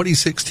thought the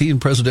 2016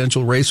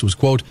 presidential race was,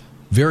 quote,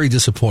 very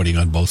disappointing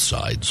on both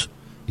sides.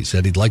 He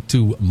said he'd like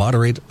to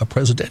moderate a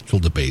presidential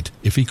debate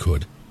if he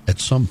could at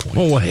some point.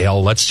 Oh,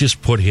 hell, let's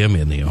just put him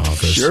in the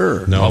office.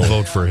 Sure. No. I'll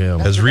vote for him.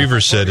 As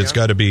Reavers said, it's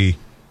got to be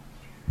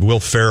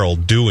Will Ferrell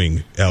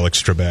doing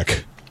Alex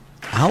Trebek.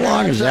 How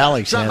long has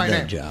Alex had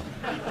that job?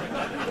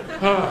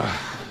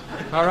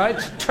 All right,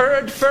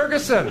 Turd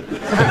Ferguson.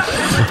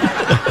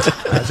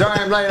 Sorry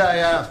I'm late.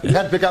 I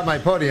had to pick up my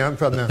podium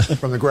from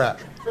the grab.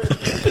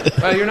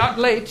 You're not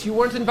late. You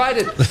weren't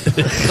invited.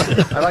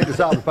 I like to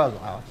solve the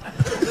puzzle, Alex.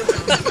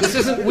 This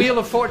isn't Wheel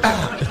of Fortune.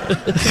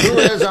 Who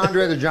is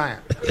Andre the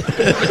Giant?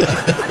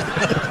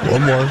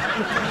 One more.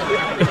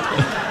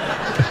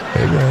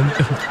 Hang on.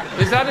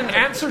 Is that an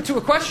answer to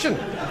a question?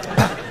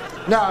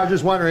 No, I was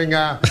just wondering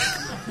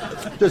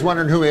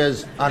who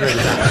is Andre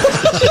the Giant.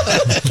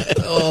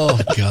 Oh,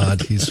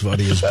 God, he's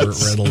funny as Burt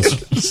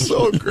Reynolds.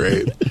 So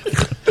great.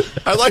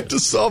 I like to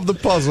solve the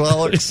puzzle,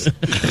 Alex.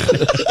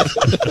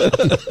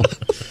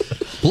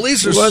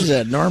 Police are... Who was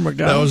that? Norm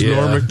Macdonald? That was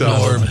Norm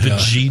Macdonald. The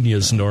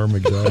genius Norm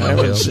Macdonald. I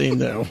haven't seen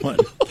that one.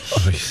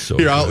 So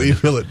Here, I'll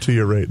email it to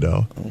you right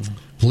now.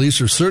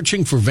 Police are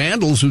searching for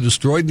vandals who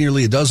destroyed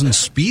nearly a dozen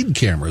speed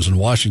cameras in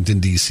Washington,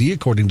 D.C.,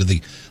 according to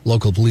the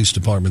local police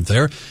department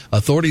there.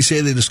 Authorities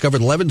say they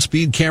discovered 11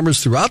 speed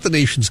cameras throughout the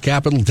nation's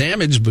capital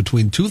damaged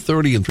between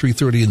 2:30 and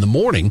 3:30 in the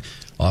morning.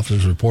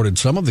 Officers reported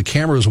some of the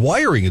cameras'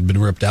 wiring had been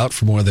ripped out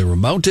from where they were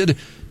mounted.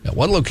 At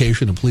one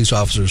location, a police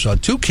officer saw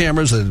 2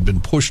 cameras that had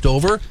been pushed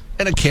over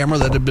and a camera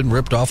that had been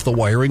ripped off the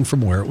wiring from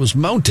where it was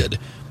mounted.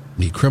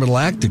 The criminal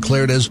act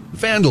declared as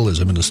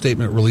vandalism in a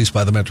statement released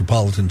by the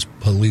Metropolitan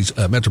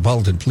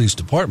Police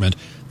Department.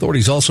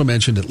 Authorities also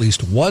mentioned at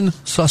least one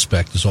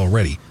suspect is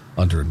already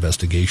under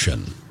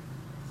investigation.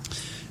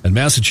 And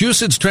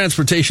Massachusetts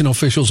transportation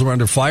officials are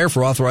under fire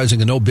for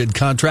authorizing a no-bid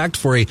contract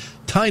for a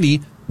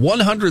tiny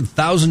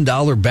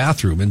 $100,000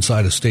 bathroom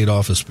inside a state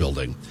office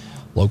building.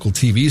 Local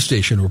TV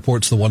station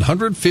reports the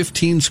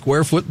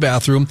 115-square-foot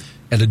bathroom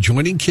and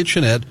adjoining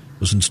kitchenette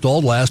was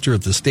installed last year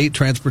at the State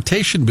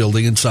Transportation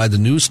Building inside the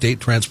new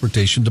State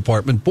Transportation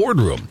Department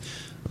boardroom.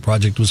 The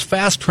project was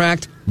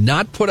fast-tracked,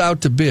 not put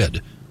out to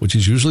bid, which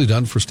is usually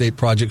done for state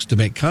projects to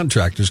make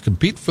contractors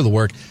compete for the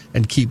work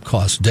and keep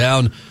costs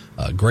down.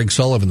 Greg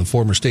Sullivan, the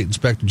former state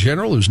inspector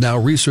general, who's now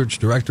research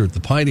director at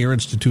the Pioneer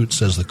Institute,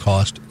 says the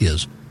cost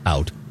is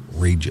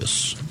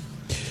outrageous.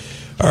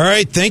 All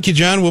right. Thank you,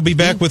 John. We'll be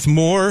back with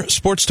more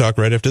Sports Talk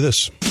right after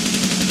this.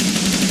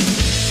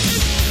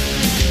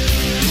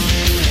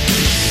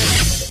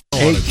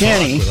 Hey, want to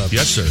Kenny. talk without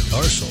Yes, sir.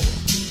 Guitar solo.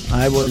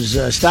 I was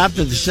stopped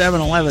at the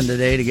 7-Eleven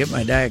today to get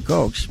my Diet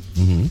Cokes,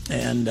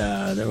 and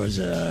there was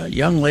a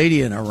young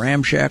lady in a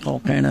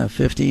ramshackle kind of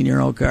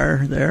 15-year-old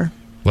car there.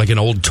 Like an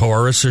old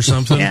Taurus or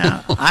something?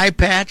 Yeah, eye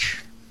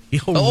patch,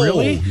 Oh,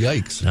 really?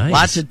 Yikes. Nice.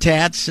 lots of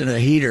tats, and a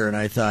heater. And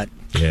I thought,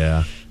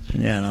 Yeah.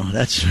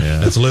 that's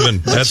That's living.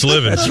 That's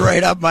living. that's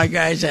right up my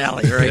guy's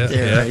alley, right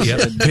there. I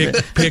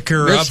said, Pick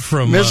her up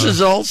from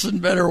Mrs. Olson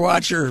better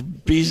watch her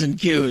P's and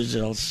Q's,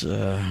 else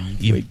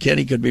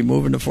Kenny could be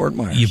moving to Fort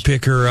Myers. You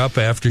pick her up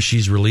after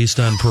she's released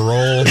on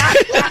parole,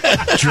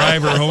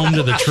 drive her home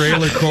to the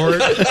trailer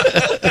court,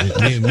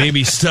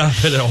 maybe stop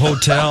at a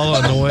hotel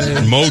on the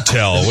way.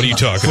 Motel. What are you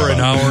talking For about? an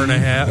hour and a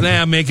half.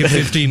 Nah, make it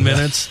 15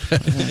 minutes.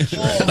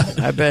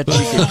 I bet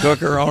she could cook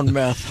her own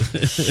meth.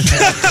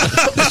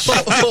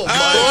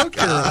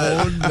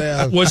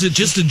 Was it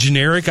just a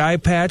generic eye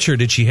patch, or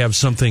did she have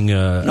something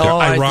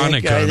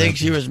ironic I on think it?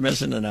 she was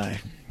missing an eye.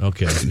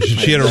 Okay.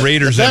 She had a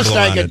Raiders Best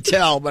emblem I on could it.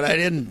 tell, but I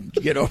didn't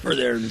get over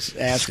there and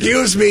ask her.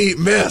 Excuse me,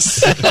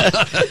 miss.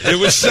 It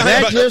was signed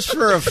That by, just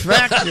for a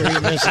fact or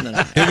you missing an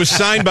eye? it was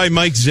signed by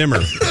Mike Zimmer.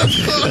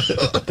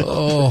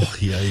 Oh,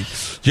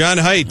 yikes. John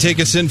Haidt, take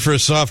us in for a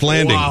soft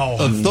landing.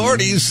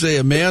 Authorities say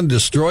a man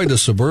destroyed a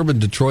suburban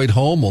Detroit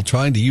home while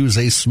trying to use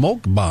a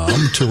smoke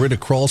bomb to rid a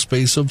crawl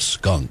space of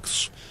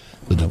skunks.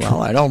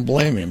 Well, I don't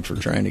blame him for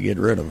trying to get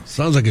rid of them.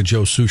 Sounds like a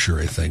Joe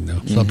Souchere thing,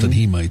 though. Something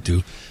he might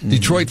do.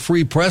 Detroit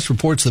Free Press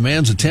reports the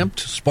man's attempt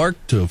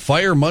sparked a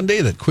fire Monday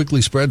that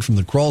quickly spread from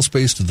the crawl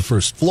space to the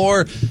first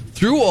floor,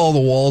 through all the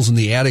walls in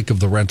the attic of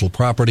the rental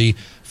property.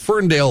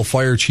 Ferndale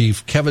Fire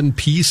Chief Kevin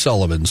P.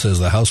 Sullivan says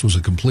the house was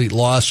a complete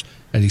loss,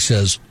 and he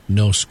says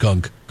no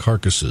skunk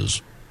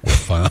carcasses were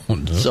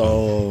found.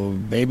 So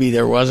maybe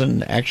there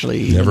wasn't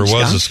actually Never was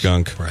skunks? a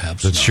skunk.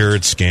 Perhaps That's not. sure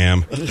it's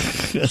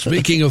scam.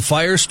 Speaking of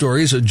fire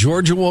stories, a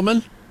Georgia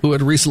woman who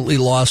had recently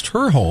lost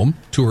her home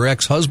to her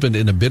ex-husband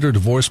in a bitter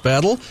divorce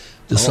battle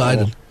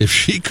decided if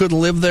she couldn't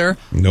live there,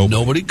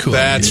 nobody could.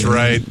 That's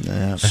right.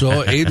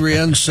 So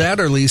Adrienne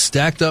Satterley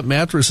stacked up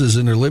mattresses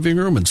in her living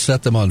room and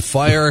set them on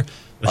fire.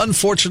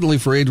 Unfortunately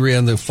for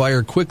Adrienne, the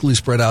fire quickly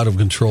spread out of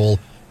control,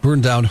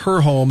 burned down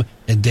her home,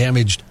 and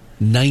damaged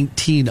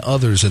 19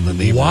 others in the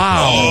neighborhood.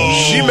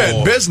 Wow. She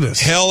meant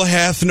business. Hell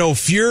hath no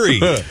fury.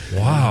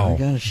 Wow.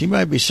 Gosh, she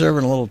might be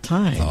serving a little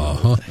time.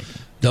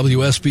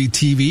 WSB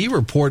TV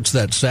reports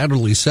that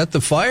Satterley set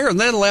the fire and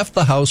then left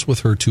the house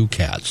with her 2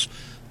 cats.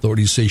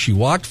 Authorities say she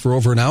walked for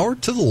over an hour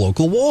to the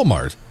local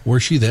Walmart, where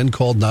she then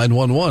called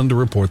 911 to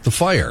report the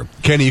fire.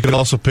 Kenny, you can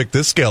also pick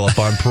this scale up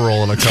on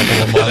parole in a couple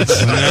of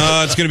months.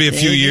 No, it's going to be a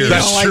few years. You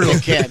don't That's like true.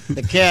 The cat.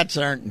 The cats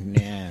aren't.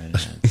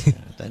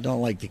 I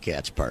don't like the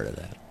cats part of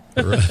that.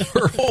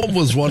 Her home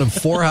was one of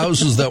 4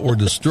 houses that were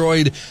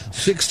destroyed.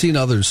 16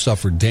 others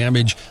suffered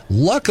damage.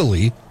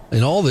 Luckily,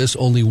 in all this,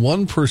 only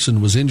one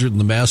person was injured in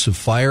the massive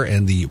fire,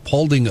 and the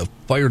Paulding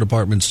Fire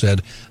Department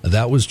said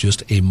that was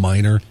just a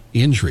minor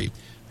injury.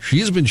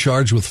 She's been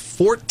charged with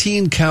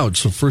 14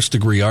 counts of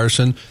first-degree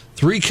arson,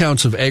 3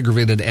 counts of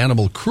aggravated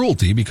animal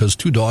cruelty because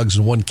 2 dogs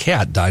and 1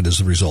 cat died as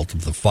a result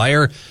of the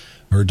fire.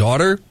 Her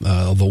daughter,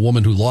 the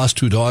woman who lost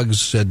 2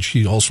 dogs, said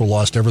she also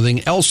lost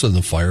everything else in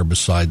the fire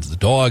besides the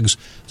dogs.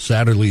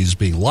 Satterley is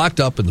being locked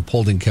up in the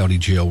Paulding County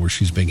Jail, where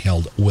she's being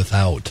held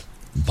without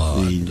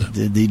bond.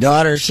 Did the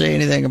daughter say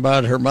anything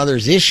about her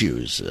mother's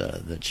issues,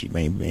 that she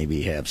may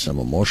maybe have some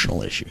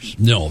emotional issues?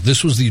 No,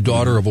 this was the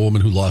daughter of a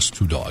woman who lost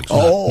 2 dogs,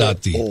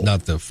 not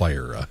the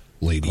fire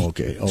lady.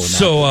 Okay. Oh,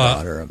 So, not the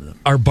daughter of them.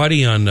 our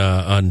buddy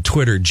on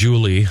Twitter,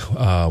 Julie,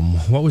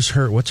 what's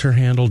her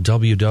handle?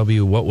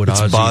 WW. What would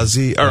It's Ozzy?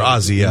 Bozzy, or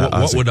Ozzy, yeah.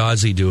 What would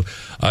Ozzy do?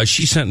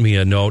 She sent me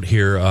a note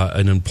here,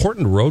 an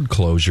important road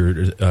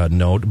closure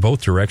note.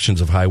 Both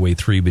directions of Highway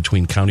 3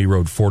 between County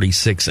Road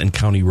 46 and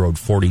County Road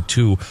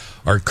 42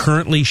 are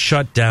currently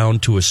shut down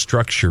to a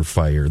structure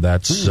fire.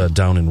 That's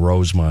down in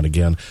Rosemont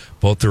again.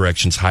 Both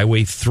directions,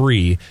 Highway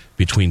 3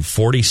 between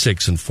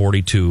 46 and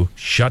 42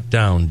 shut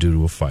down due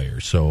to a fire.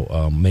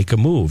 So make a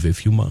move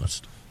if you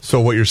must. So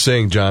what you're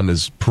saying, John,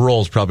 is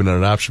parole is probably not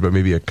an option, but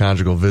maybe a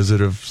conjugal visit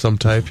of some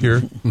type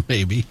here?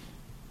 Maybe.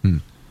 All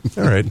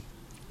right.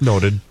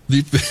 Noted.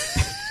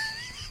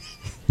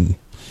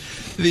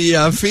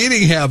 The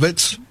feeding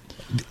habits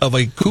of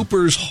a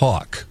Cooper's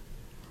hawk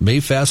may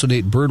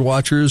fascinate bird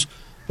watchers,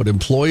 but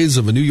employees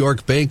of a New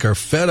York bank are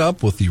fed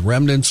up with the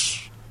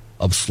remnants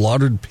of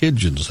slaughtered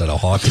pigeons that a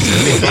hawk has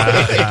made.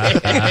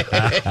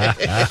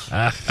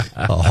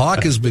 A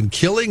hawk has been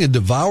killing and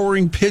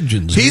devouring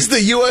pigeons. He's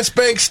the U.S.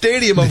 Bank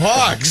Stadium of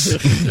hawks.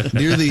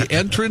 Near the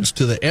entrance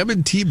to the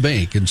M&T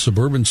Bank in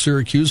suburban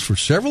Syracuse for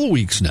several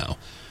weeks now.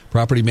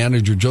 Property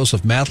manager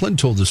Joseph Matlin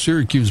told the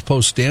Syracuse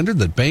Post-Standard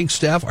that bank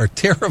staff are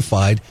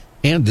terrified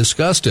and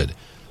disgusted.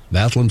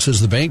 Matlin says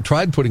the bank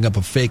tried putting up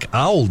a fake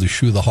owl to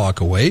shoo the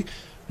hawk away.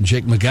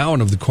 Jake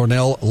McGowan of the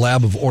Cornell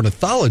Lab of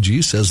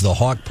Ornithology says the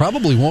hawk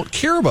probably won't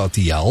care about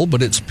the owl,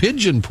 but its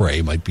pigeon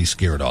prey might be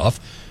scared off.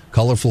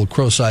 Colorful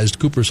crow-sized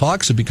Cooper's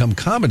hawks have become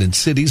common in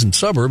cities and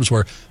suburbs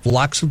where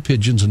flocks of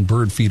pigeons and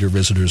bird feeder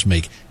visitors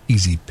make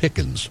easy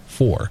pickings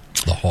for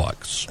the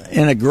hawks.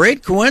 And a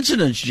great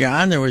coincidence,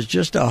 John, there was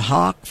just a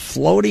hawk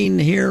floating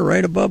here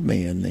right above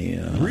me in the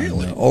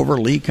over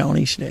Lee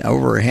County,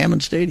 over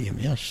Hammond Stadium,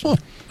 yes.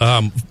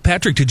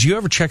 Patrick, did you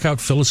ever check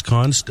out Phyllis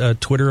Kahn's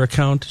Twitter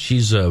account?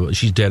 She's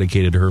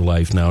dedicated her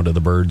life now to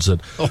the birds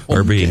that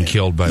are being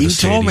killed by the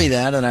stadium. You told me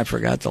that, and I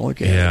forgot to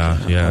look at it.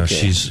 Yeah.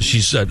 Okay.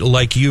 She's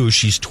like you.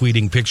 She's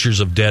tweeting pictures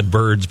of dead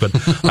birds, but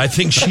I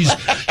think she's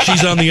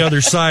on the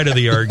other side of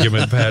the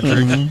argument,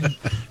 Patrick.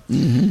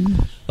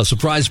 A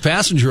surprise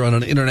passenger on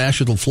an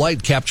international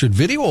flight captured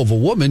video of a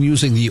woman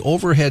using the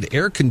overhead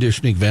air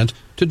conditioning vent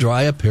to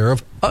dry a pair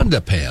of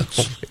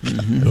underpants.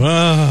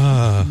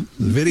 The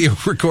video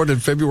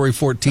recorded February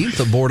 14th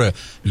aboard a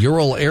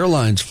Ural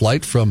Airlines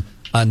flight from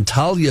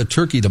Antalya,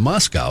 Turkey to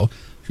Moscow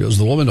shows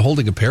the woman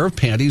holding a pair of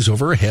panties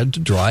over her head to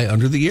dry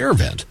under the air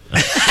vent.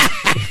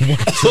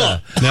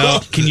 Now,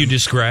 can you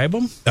describe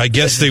them? I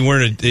guess they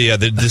weren't.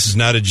 This is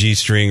not a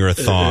G-string or a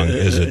thong,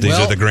 is it? These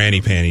are the granny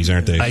panties,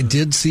 aren't they? I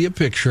did see a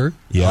picture.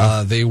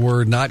 Yeah. They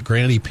were not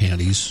granny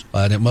panties,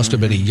 and it must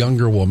have been a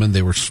younger woman.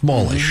 They were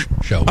smallish,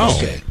 shall we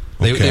say. Okay.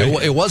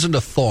 It wasn't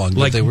a thong,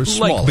 but they were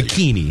smallish. Like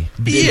bikini.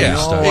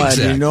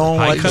 Exactly. You know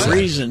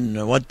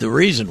what the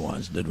reason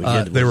was? Did we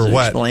get they were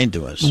wet. Explained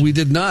to us? We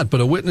did not,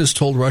 but a witness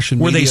told Russian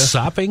media. Were they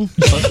sopping?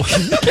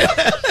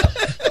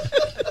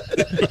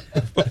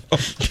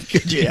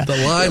 Yeah. The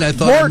line I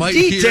thought More I might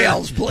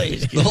details, hear.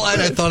 Please. The line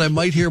I thought I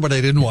might hear, but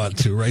I didn't want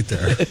to. Right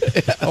there.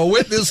 A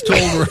witness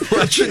told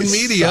Russian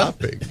media.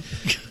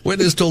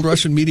 Witness told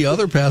Russian media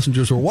other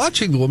passengers were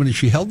watching the woman as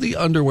she held the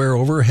underwear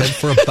over her head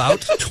for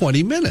about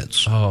 20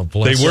 minutes. Oh,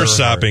 bless They were her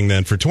sopping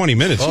then for 20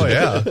 minutes. Oh,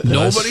 yeah.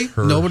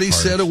 Nobody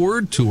said a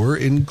word to her,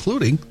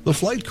 including the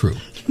flight crew.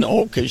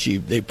 No, because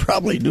they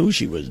probably knew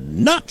she was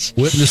nuts.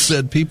 Witness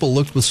said people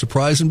looked with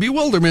surprise and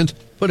bewilderment,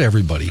 but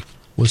everybody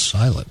was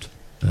silent.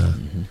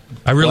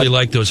 I really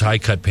like those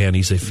high-cut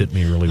panties. They fit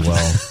me really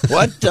well.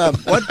 What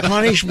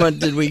punishment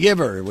did we give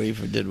her?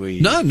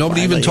 None.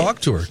 Nobody even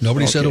talked to her.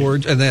 Nobody said a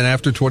word. And then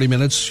after 20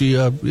 minutes, she,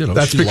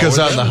 That's she because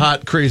on down. the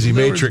hot, crazy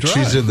matrix,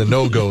 she's in the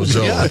no-go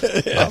zone.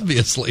 Yeah,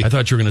 obviously. I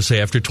thought you were going to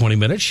say after 20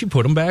 minutes, she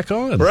put them back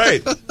on.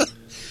 Right.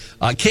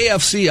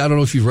 KFC, I don't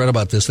know if you've read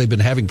about this. They've been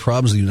having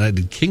problems in the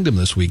United Kingdom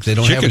this week. They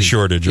don't chicken have any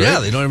shortage, right?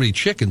 Yeah, they don't have any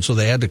chicken, so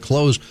they had to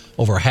close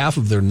over half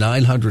of their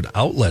 900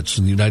 outlets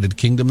in the United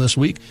Kingdom this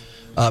week.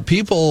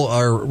 People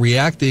are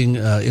reacting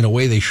in a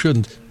way they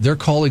shouldn't. They're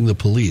calling the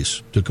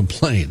police to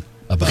complain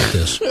about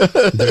this.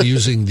 They're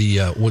using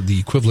the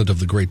equivalent of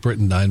the Great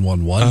Britain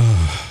 911.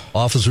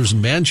 Officers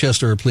in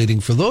Manchester are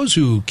pleading for those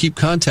who keep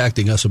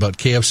contacting us about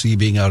KFC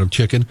being out of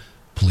chicken,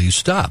 please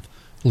stop.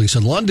 Police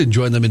in London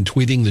joined them in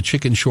tweeting the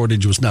chicken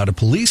shortage was not a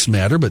police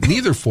matter, but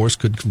neither force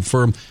could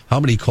confirm how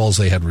many calls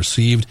they had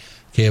received.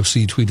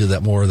 KFC tweeted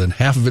that more than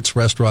half of its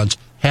restaurants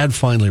had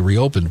finally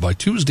reopened by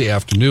Tuesday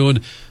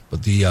afternoon,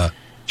 but the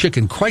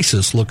chicken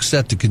crisis looks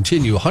set to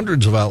continue.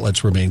 Hundreds of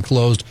outlets remain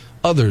closed.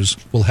 Others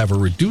will have a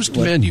reduced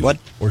menu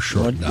or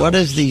short hours. What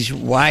is these?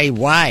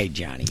 Why,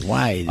 Johnny?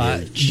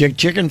 Why?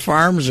 Chicken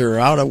farms are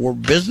out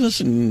of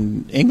business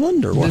in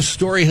England, or what? This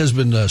story has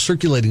been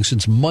circulating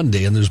since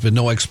Monday, and there's been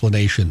no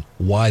explanation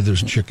why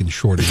there's a chicken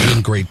shortage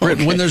in Great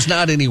Britain when there's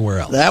not anywhere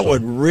else.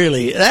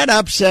 That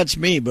upsets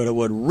me, but it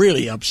would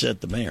really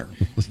upset the mayor.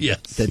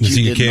 Yes. Is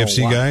he a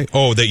KFC guy?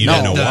 Oh, that you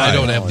didn't know why. I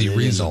don't have the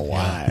reason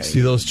why. See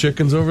those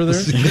chickens over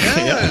there?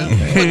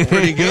 Yeah.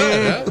 Pretty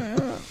good. Huh?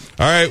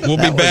 All right, we'll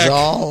be back.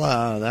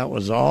 That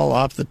was all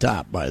off the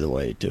top, by the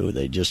way, too.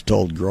 They just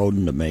told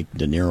Grodin to make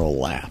De Niro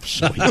laugh,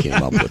 so he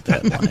came up with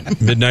that line.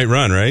 Midnight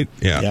Run, right?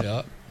 Yeah.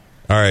 Yep.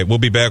 All right, we'll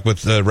be back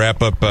with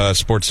wrap-up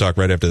Sports Talk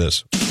right after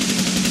this.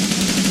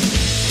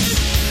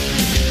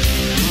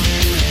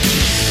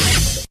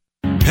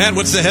 Pat,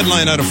 what's the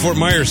headline out of Fort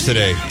Myers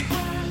today?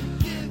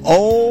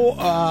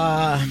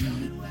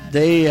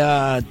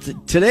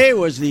 Today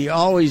was the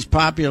always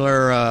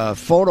popular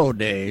photo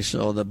day,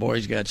 so the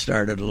boys got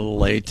started a little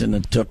late, and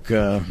it took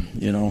a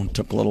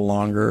little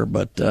longer,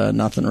 but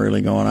nothing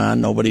really going on.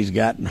 Nobody's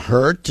gotten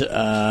hurt,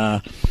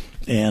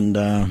 and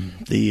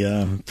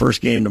the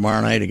first game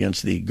tomorrow night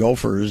against the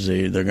Gophers,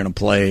 they're going to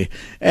play,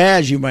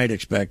 as you might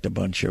expect, a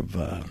bunch of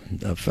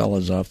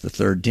fellas off the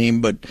third team.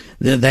 But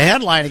the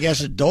headline, I guess,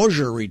 is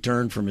Dozier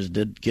returned from his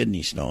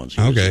kidney stones.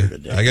 Okay,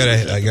 I'm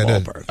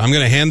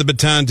going to hand the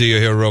baton to you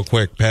here real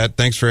quick, Pat.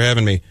 Thanks for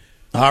having me.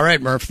 All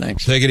right, Murph.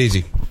 Thanks. Take it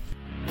easy.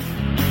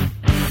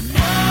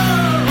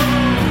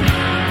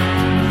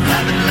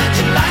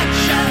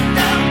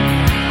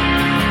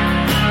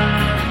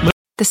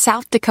 The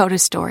South Dakota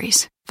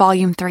Stories,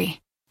 Volume 3.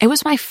 It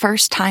was my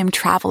first time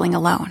traveling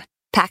alone.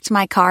 Packed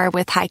my car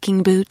with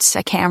hiking boots,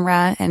 a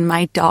camera, and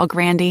my dog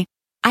Randy.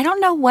 I don't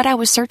know what I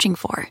was searching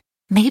for.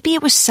 Maybe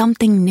it was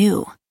something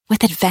new,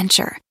 with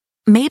adventure.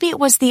 Maybe it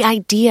was the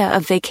idea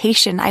of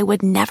vacation I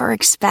would never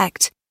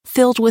expect,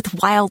 filled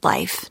with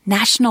wildlife,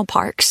 national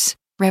parks,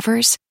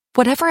 rivers.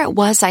 Whatever it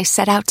was I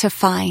set out to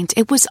find,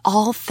 it was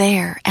all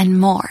there and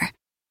more.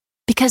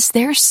 Because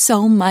there's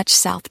so much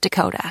South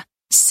Dakota,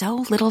 so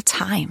little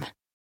time.